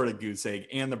 He scored a goose egg,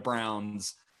 and the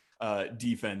Browns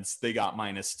defense, they got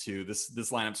 -2.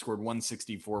 This lineup scored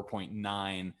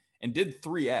 164.9 and did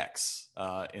 3x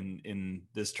in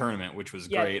this tournament, which was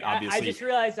great. Obviously, I just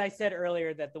realized I said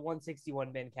earlier that the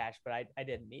 161 min cash, but I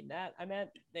didn't mean that. I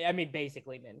mean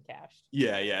basically min cashed.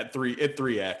 Yeah, it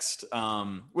 3x'd,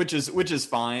 which is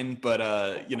fine, but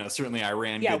certainly I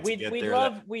ran. Yeah,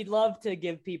 we'd love to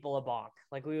give people a bonk.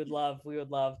 Like we would love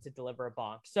to deliver a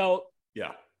bonk. So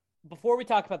yeah, before we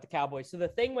talk about the Cowboys, so the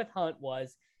thing with Hunt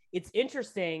was it's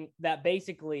interesting that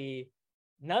basically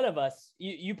none of us,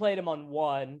 you played him on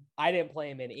one. I didn't play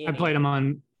him in any. I played him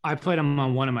on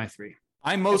one of my three.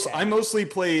 I mostly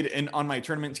played, and on my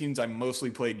tournament teams, I mostly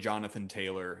played Jonathan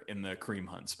Taylor in the Kareem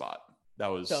Hunt spot. That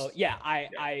was so. Yeah,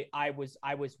 I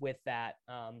was with that.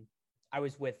 I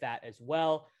was with that as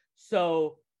well.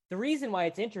 So the reason why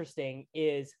it's interesting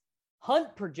is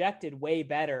Hunt projected way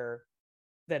better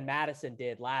than Madison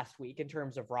did last week in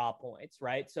terms of raw points,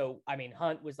 right? So I mean,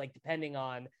 Hunt was like depending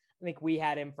on. I think we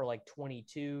had him for like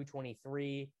 22,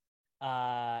 23,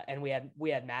 and we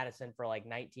had Madison for like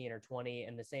 19 or 20,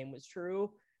 and the same was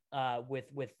true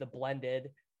with the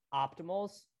blended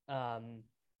optimals. I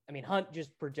mean, Hunt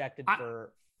just projected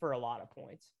for a lot of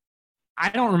points. I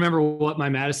don't remember what my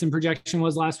Madison projection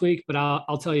was last week, but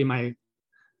I'll tell you my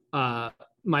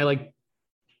like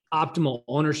optimal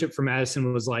ownership for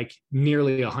Madison was like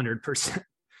nearly 100%.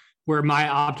 Where my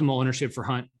optimal ownership for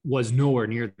Hunt was nowhere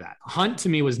near that. Hunt to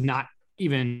me was not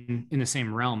even in the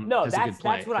same realm. No, as a good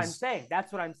play. That's what I'm saying.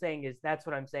 That's what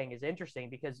I'm saying is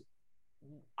interesting because,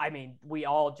 I mean, we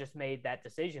all just made that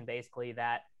decision basically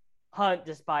that Hunt,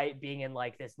 despite being in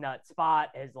like this nut spot,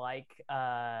 is like,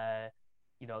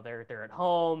 they're at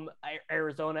home.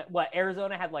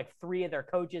 Arizona had like 3 of their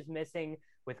coaches missing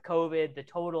with COVID. The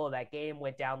total of that game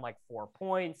went down like 4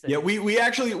 points. Yeah, we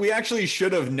actually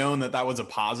should have known that was a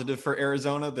positive for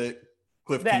Arizona, that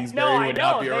Cliff Kingsbury would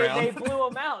not be around. They blew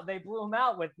him out. They blew him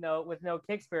out with no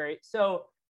Kingsbury. So,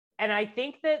 and I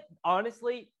think that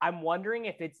honestly, I'm wondering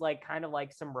if it's like kind of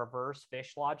like some reverse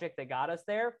fish logic that got us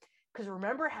there. Because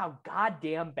remember how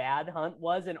goddamn bad Hunt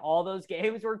was in all those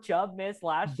games where Chubb missed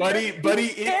last year? Buddy,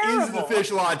 it is the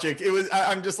fish logic.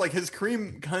 I'm just like, has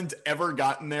Kareem Hunt ever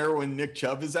gotten there when Nick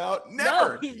Chubb is out?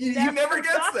 Never. No, he never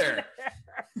gets there.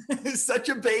 He's such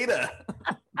a beta.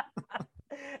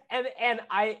 and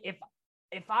I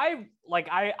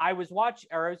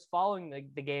was following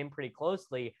the game pretty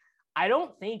closely. I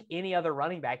don't think any other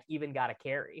running back even got a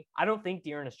carry. I don't think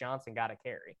Dearness Johnson got a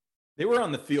carry. They were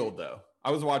on the field though. I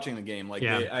was watching the game. Like,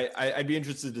 yeah. I'd be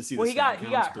interested to see. Well, he got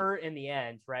hurt in the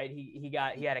end, right? He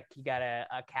got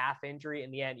a calf injury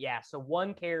in the end. Yeah. So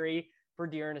 1 carry for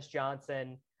Dearness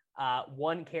Johnson,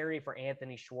 1 carry for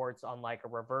Anthony Schwartz on like a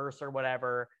reverse or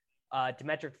whatever.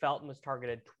 Demetric Felton was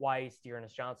targeted twice.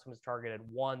 Dearness Johnson was targeted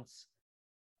once.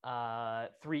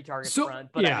 3 targets front.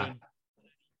 But yeah. I mean,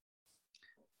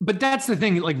 but that's the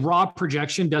thing, like raw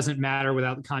projection doesn't matter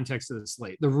without the context of the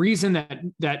slate. The reason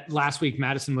that last week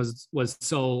Madison was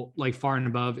so like far and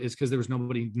above is because there was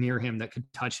nobody near him that could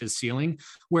touch his ceiling.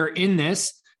 Where in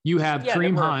this, you have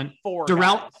Kareem Hunt,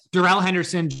 Darrell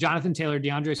Henderson, Jonathan Taylor,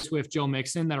 DeAndre Swift, Joe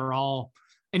Mixon that are all,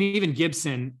 and even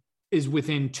Gibson is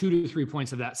within 2 to 3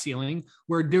 points of that ceiling,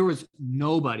 where there was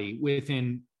nobody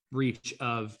within reach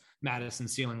of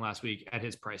Madison's ceiling last week at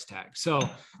his price tag. So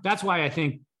that's why I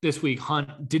think this week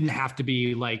Hunt didn't have to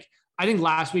be like, I think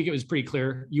last week it was pretty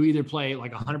clear. You either play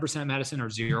like 100% Madison or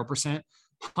 0%.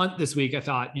 Hunt this week, I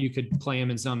thought you could play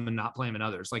him in some and not play him in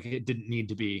others. Like it didn't need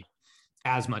to be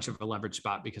as much of a leverage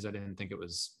spot because I didn't think it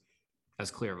was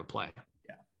as clear of a play.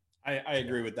 Yeah, I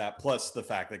agree with that. Plus the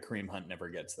fact that Kareem Hunt never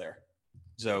gets there.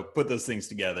 So put those things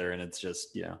together and it's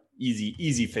just,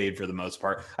 easy fade for the most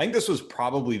part. I think this was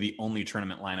probably the only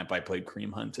tournament lineup I played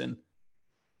Kareem Hunt in.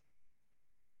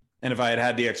 And if I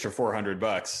had the extra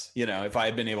 $400, if I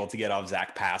had been able to get off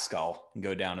Zach Pascal and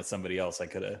go down to somebody else, I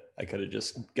could have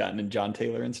just gotten in John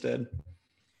Taylor instead.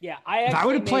 Yeah. If I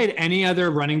would have played any other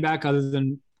running back other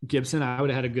than Gibson, I would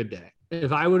have had a good day.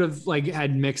 If I would have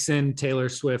had Mixon, Taylor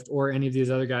Swift, or any of these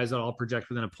other guys that all project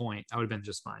within a point, I would have been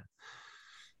just fine.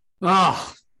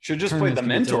 Oh, should have just played the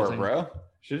mentor, bro.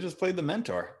 Should have just played the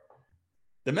mentor.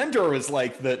 The mentor was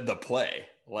like the play.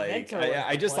 Like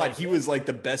I just thought he was like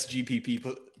the best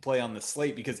GPP play on the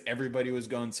slate because everybody was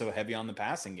going so heavy on the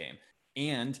passing game.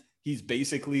 And he's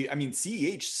basically,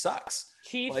 CEH sucks.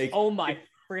 Chiefs, oh my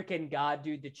freaking God,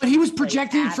 dude. But he was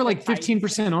projected for like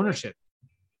 15% ownership.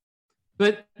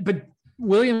 But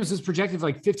Williams was projected for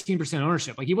like 15%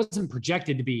 ownership. Like he wasn't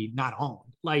projected to be not owned.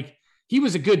 Like he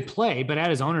was a good play, but at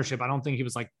his ownership, I don't think he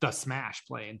was like the smash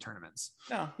play in tournaments.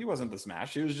 No, he wasn't the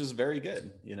smash. He was just very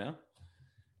good,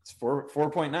 It's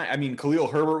 4.9. Khalil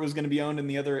Herbert was going to be owned in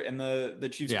the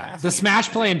Chiefs. Yeah, the smash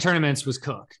play in tournaments was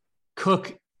Cook.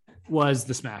 Cook was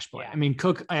the smash play. Yeah.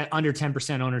 Cook at under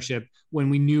 10% ownership when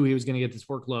we knew he was going to get this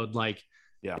workload. Like,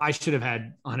 I should have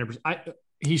had 100%.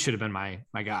 He should have been my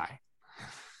guy.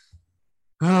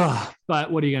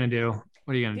 But what are you going to do?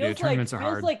 What are you going to do? Tournaments are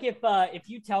hard. Feels like if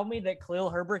you tell me that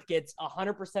Khalil Herbert gets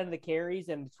 100% of the carries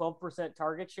and 12%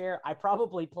 target share, I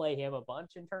probably play him a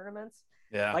bunch in tournaments.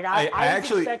 Yeah. Like I was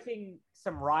actually expecting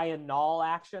some Ryan Nall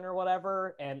action or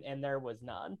whatever, and there was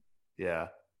none. Yeah.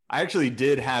 I actually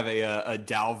did have a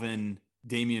Dalvin,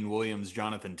 Damian Williams,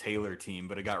 Jonathan Taylor team,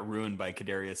 but it got ruined by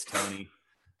Kadarius Toney.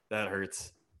 That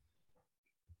hurts.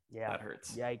 Yeah. That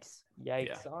hurts. Yikes.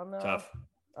 Yeah. Tough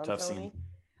Tony. scene.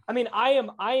 I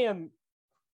am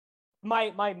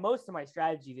my most of my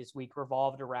strategy this week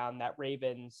revolved around that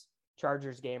Ravens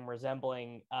Chargers game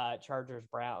resembling Chargers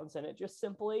Browns, and it just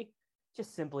simply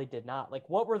did not. Like,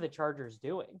 what were the Chargers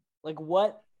doing? Like,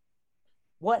 what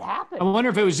happened? I wonder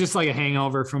if it was just like a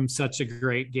hangover from such a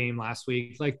great game last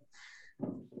week. Like,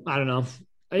 I don't know.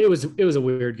 It was a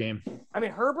weird game.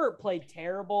 Herbert played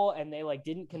terrible, and they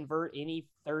didn't convert any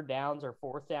third downs or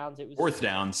fourth downs. It was fourth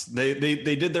downs. They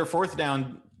did their fourth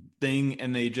down thing,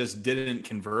 and they just didn't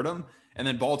convert them. And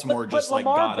then Baltimore but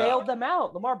Lamar bailed them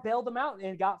out. Lamar bailed them out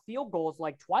and got field goals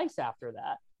twice after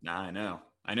that. Nah, I know.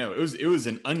 It was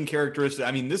an uncharacteristic.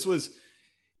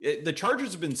 The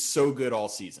Chargers have been so good all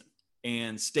season,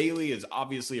 and Staley is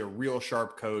obviously a real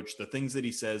sharp coach. The things that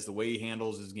he says, the way he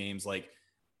handles his games,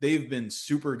 they've been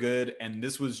super good. And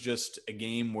this was just a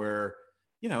game where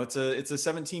it's a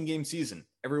 17 game season.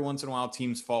 Every once in a while,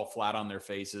 teams fall flat on their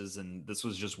faces, and this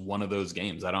was just one of those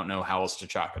games. I don't know how else to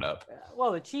chalk it up.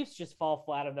 Well, the Chiefs just fall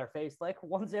flat on their face like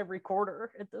once every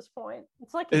quarter at this point.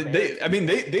 It's like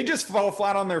they just fall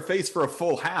flat on their face for a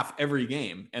full half every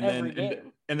game, and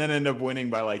then end up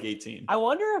winning by like 18. I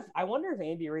wonder if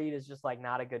Andy Reid is just like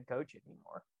not a good coach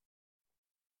anymore.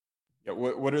 Yeah,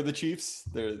 what are the Chiefs?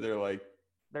 They're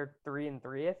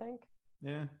 3-3, I think.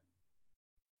 Yeah.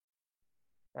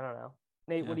 I don't know.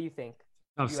 Nate, what do you think?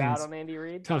 Tough you scenes. out on Andy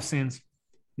Reid? Tough scenes.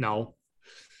 No,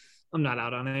 I'm not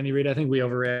out on Andy Reid. I think we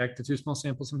overreact to too small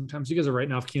samples sometimes. You guys are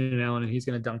writing off Keenan Allen, and he's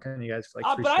going to dunk on you guys for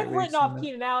like 3 But straight I've written weeks off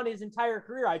Keenan Allen his entire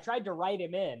career. I tried to write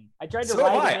him in.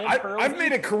 I've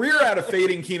made a career out of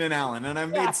fading Keenan Allen, and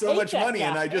I've made so much money,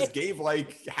 and I just gave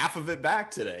like half of it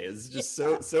back today. It's just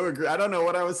so I don't know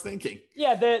what I was thinking.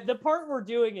 Yeah, the part we're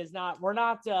doing is we're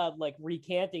not like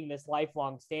recanting this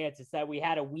lifelong stance. It's that we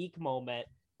had a weak moment.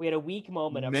 We had a weak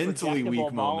moment of mentally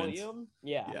weak volume.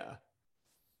 Yeah.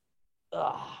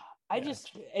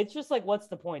 It's just like, what's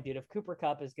the point, dude? If Cooper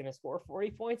Kupp is going to score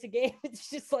 40 points a game, it's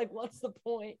just like, what's the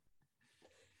point?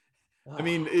 I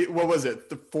mean, what was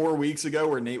it? 4 weeks ago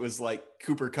where Nate was like,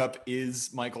 Cooper Kupp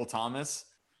is Michael Thomas,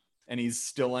 and he's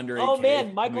still under 8K. Oh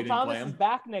man, Michael Thomas is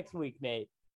back next week, Nate.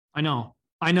 I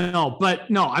know, but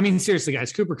no, I mean, seriously,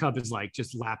 guys, Cooper Kupp is like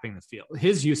just lapping the field.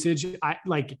 His usage,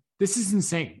 this is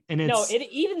insane. And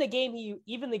even the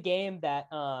game that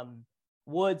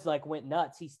Woods like went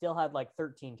nuts, he still had like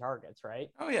 13 targets, right?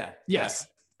 Oh yeah. Yes.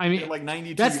 I mean, like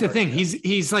 92. That's the thing.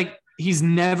 He's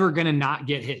never gonna not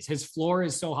get his. His floor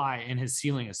is so high and his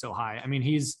ceiling is so high. I mean,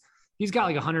 he's got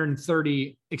like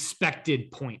 130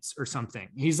 expected points or something.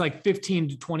 He's like 15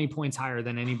 to 20 points higher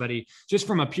than anybody, just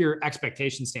from a pure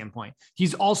expectation standpoint.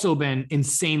 He's also been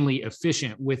insanely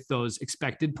efficient with those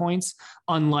expected points,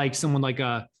 unlike someone like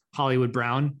a Hollywood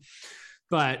Brown.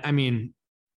 But I mean,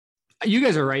 you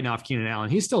guys are writing off Keenan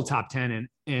Allen. He's still top 10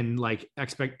 in like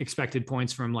expected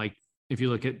points from like, if you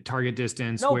look at target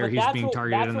distance, where he's being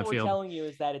targeted on the field. What we're telling you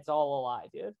is that it's all a lie,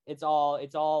 dude. It's all a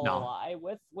lie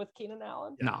with Keenan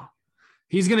Allen. No.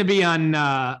 He's going to be on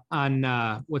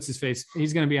what's his face?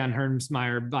 He's going to be on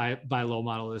Hermsmeyer by low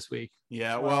model this week.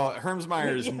 Yeah, well,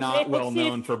 Hermsmeyer is not well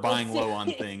known for buying low on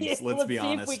things. Let's be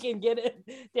honest. See if we can get it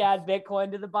to add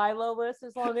Bitcoin to the buy low list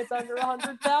as long as it's under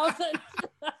 100,000.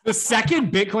 The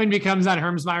second Bitcoin becomes on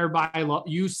Hermsmeyer buy low,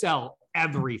 you sell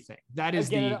everything. That is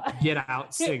the get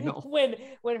out signal. When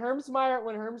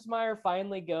Hermsmeyer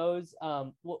finally goes,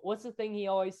 what's the thing he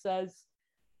always says?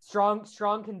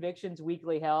 Strong convictions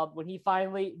weakly held. When he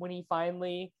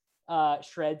finally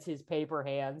shreds his paper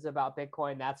hands about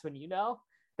Bitcoin, that's when you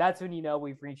know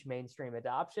we've reached mainstream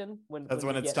adoption. When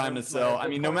it's time to sell. I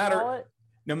mean, no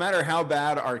matter how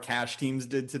bad our cash teams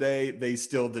did today, they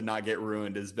still did not get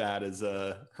ruined as bad as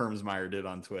Hermsmeyer did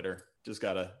on Twitter. Just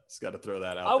gotta throw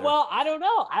that out. Oh, well, I don't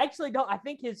know. I actually don't. I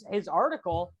think his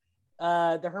article,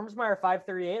 the Hermsmeyer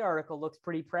 538 article, looks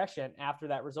pretty prescient after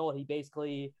that result. He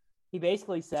basically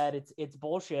said it's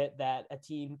bullshit that a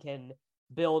team can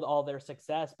build all their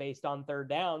success based on third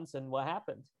downs, and what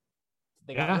happened?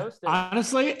 They got roasted.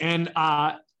 Honestly, and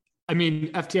I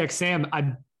mean, FTX Sam,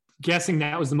 I'm guessing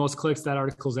that was the most clicks that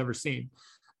article's ever seen.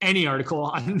 Any article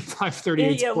on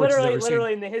 538 yeah, Sports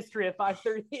literally in the history of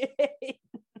 538.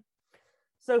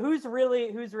 So who's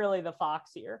really the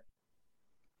fox here?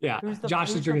 Yeah,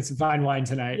 Josh is drinking some fine wine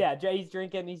tonight. Yeah, he's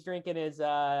drinking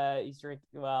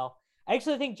well. I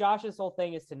actually think Josh's whole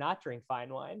thing is to not drink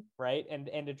fine wine, right? And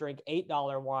to drink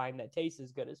 $8 wine that tastes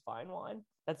as good as fine wine.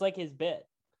 That's like his bit.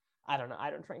 I don't know. I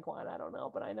don't drink wine. I don't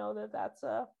know, but I know that's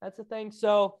a thing.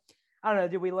 So I don't know.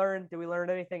 Did we learn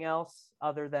anything else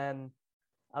other than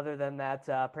that?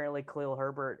 Apparently Khalil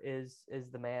Herbert is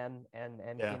the man, and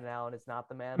Keenan Allen is not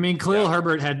the man. I mean, Khalil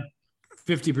Herbert had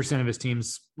 50% of his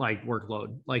team's like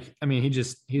workload. Like, I mean, he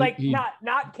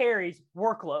not carries,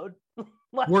 workload.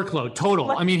 Workload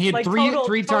total. I mean, he had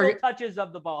three target touches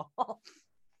of the ball.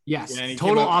 Yes,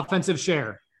 total offensive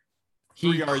share.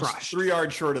 3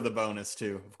 yards short of the bonus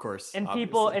too, of course. And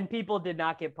people did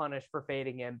not get punished for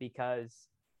fading him because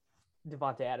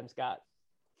Devontae Adams got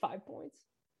 5 points.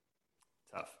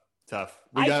 Tough.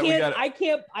 I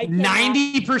can't.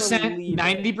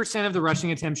 90% of the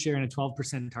rushing attempt share and a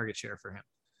 12% target share for him.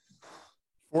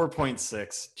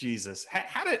 4.6. Jesus.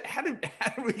 How did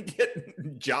we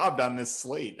get jobbed on this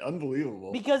slate?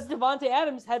 Unbelievable. Because Devontae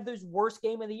Adams had his worst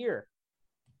game of the year.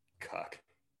 Cuck.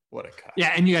 What a cuck.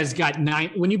 Yeah, and you guys got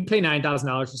when you pay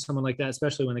 $9,000 for someone like that,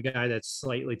 especially when the guy that's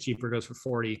slightly cheaper goes for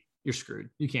 40, you're screwed.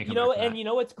 You can't come back. And you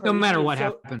know what's crazy? No matter what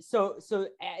happens. So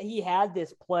he had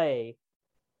this play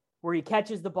where he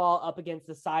catches the ball up against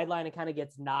the sideline and kind of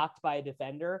gets knocked by a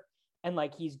defender. And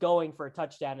like, he's going for a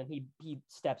touchdown and he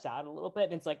steps out a little bit.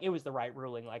 And it's like, it was the right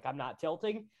ruling. Like, I'm not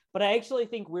tilting, but I actually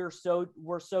think we're so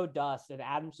dust, and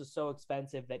Adams is so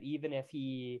expensive that even if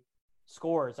he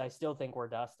scores, I still think we're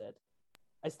dusted.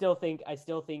 I still think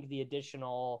the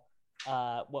additional,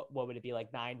 what would it be,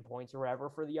 like 9 points or whatever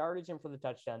for the yardage and for the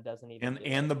touchdown doesn't even.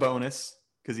 And the bonus,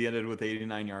 because he ended with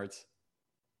 89 yards.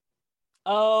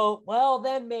 Oh, well,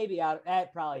 then maybe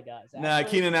that probably does. Actually. Nah,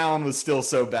 Keenan Allen was still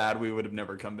so bad we would have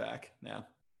never come back. Yeah.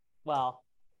 Well,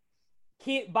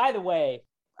 by the way,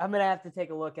 I'm going to have to take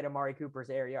a look at Amari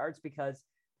Cooper's air yards because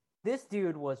this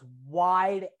dude was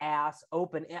wide ass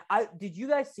open. Did you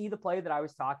guys see the play that I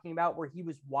was talking about where he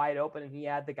was wide open and he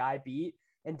had the guy beat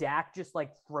and Dak just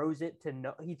like throws it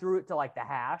he threw it to like the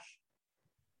hash?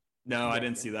 No, I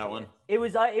didn't see that one. It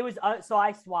was so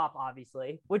I swap,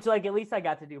 obviously, which like at least I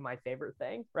got to do my favorite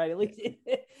thing, right? At least in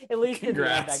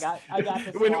the end, I got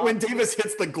to swap. When Davis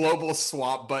hits the global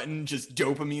swap button, just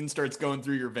dopamine starts going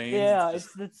through your veins. Yeah,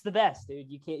 it's the best, dude.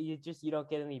 You don't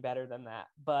get any better than that.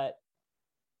 But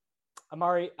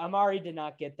Amari did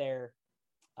not get there.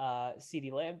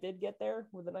 CeeDee Lamb did get there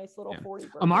with a nice little 40.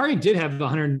 Amari did have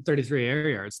 133 air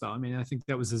yards, though. I mean, I think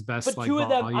that was his best. But two of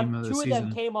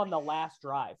them came on the last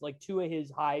drive. Like, two of his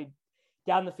high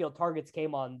down the field targets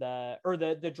came on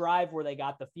the drive where they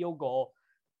got the field goal.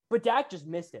 But Dak just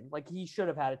missed him. Like, he should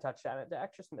have had a touchdown, and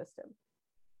Dak just missed him.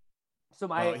 So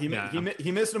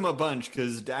he missed him a bunch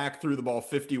because Dak threw the ball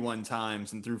 51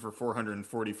 times and threw for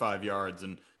 445 yards,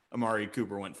 and Amari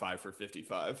Cooper went 5 for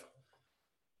 55.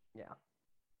 Yeah.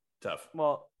 Tough.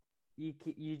 Well,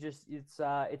 you just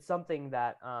it's something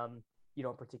that you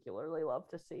don't particularly love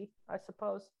to see, I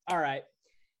suppose. All right,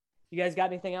 you guys got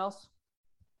anything else?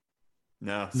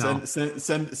 No.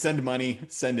 Send money.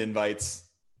 Send invites.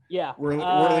 Yeah.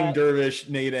 Whirling Dervish,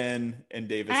 Nate N, and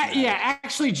Davis.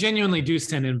 Actually, genuinely do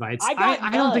send invites.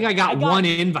 I don't think I got one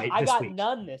invite this week. I got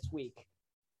none this week.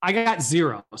 I got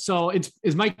 0. So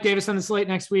is Mike Davis on the slate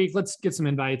next week? Let's get some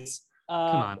invites. Come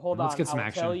on. Hold on. Let's get some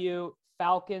action. I'll tell you.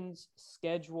 Falcons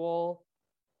schedule.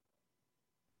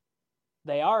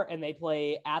 They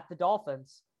play at the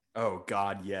Dolphins. Oh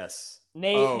God, yes.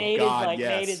 Nate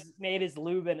is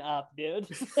lubing up, dude.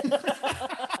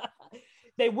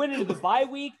 They went into the bye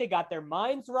week. They got their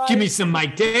minds right. Give me some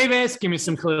Mike Davis. Give me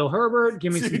some Khalil Herbert.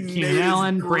 Give me some Keenan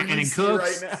Allen. Brandon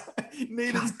Cooks. Right now.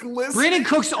 Nate is glistening. Brandon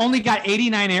Cooks only got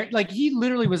 89 air. Like, he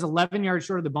literally was 11 yards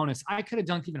short of the bonus. I could have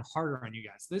dunked even harder on you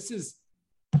guys.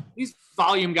 These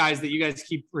volume guys that you guys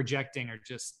keep rejecting are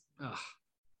just. Ugh.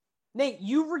 Nate,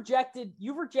 you rejected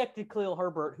Khalil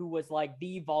Herbert, who was like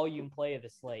the volume play of the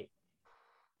slate.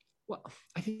 Well,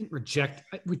 I didn't reject.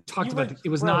 We talked about it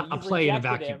was not a play in a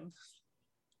vacuum. Him.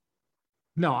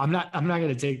 No, I'm not going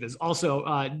to take this. Also,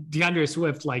 DeAndre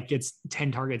Swift gets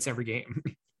 10 targets every game.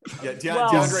 Yeah,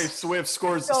 DeAndre Swift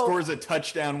scores a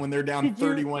touchdown when they're down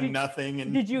 31-0.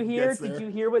 And did you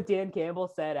hear what Dan Campbell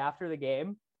said after the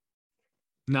game?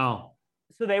 No.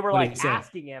 So they were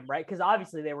asking him, right? Because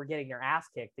obviously they were getting their ass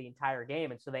kicked the entire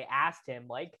game. And so they asked him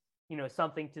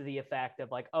something to the effect of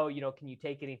can you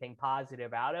take anything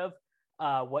positive out of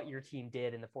what your team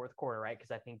did in the fourth quarter, right?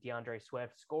 Because I think DeAndre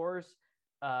Swift scores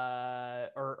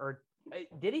or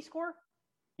did he score?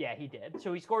 Yeah, he did.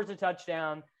 So he scores a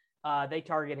touchdown. They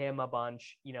target him a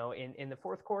bunch, in the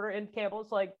fourth quarter. And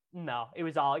Campbell's like, no, it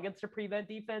was all against a prevent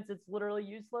defense. It's literally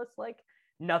useless.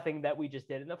 Nothing that we just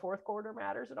did in the fourth quarter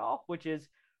matters at all, which is,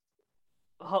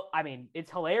 it's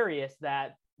hilarious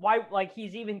that why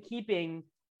is he keeping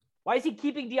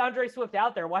DeAndre Swift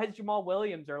out there? Why is Jamal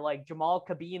Williams or Jamal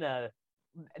Cabina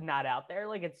not out there?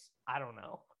 I don't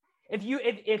know.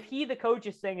 If he, the coach,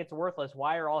 is saying it's worthless,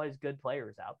 why are all his good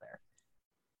players out there?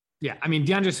 Yeah. I mean,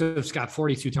 DeAndre Swift's got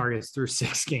 42 targets through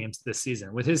 6 games this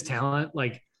season with his talent.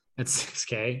 That's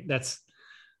 6K.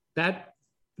 That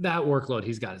workload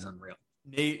he's got is unreal.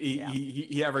 Nate,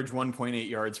 he averaged 1.8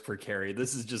 yards per carry.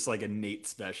 This is just like a Nate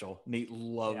special. Nate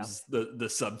loves the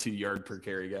sub 2 yard per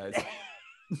carry guys.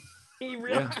 He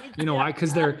really, you know why?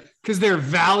 Because they're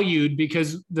valued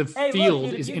because the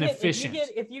field is inefficient.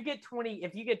 If you get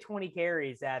 20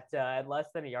 carries at less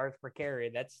than a yard per carry,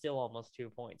 that's still almost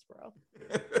 2 points, bro.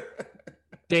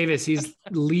 Davis, he's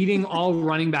leading all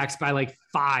running backs by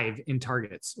 5 in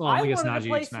targets. Well, I guess wanted to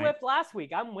play Swift last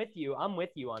week. I'm with you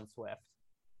on Swift.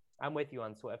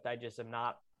 I just am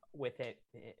not with it.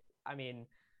 I mean,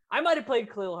 I might have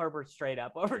played Khalil Herbert straight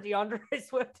up over DeAndre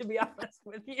Swift, to be honest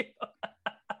with you.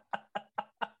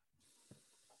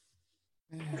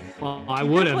 Well, I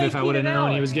would have if I would have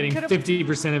known he was getting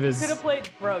 50% of his. You could have played,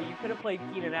 bro. You could have played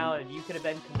Keenan Allen, and you could have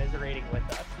been commiserating with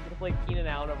us. You could have played Keenan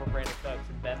Allen over Brandon Cooks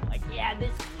and been like, "Yeah,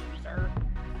 this loser."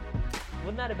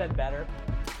 Wouldn't that have been better?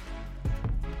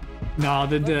 No,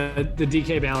 the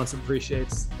DK balance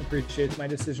appreciates my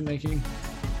decision making.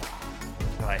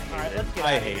 I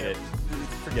hate it.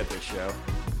 Forget this show.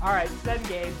 All right, 7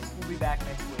 games. We'll be back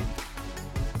next week.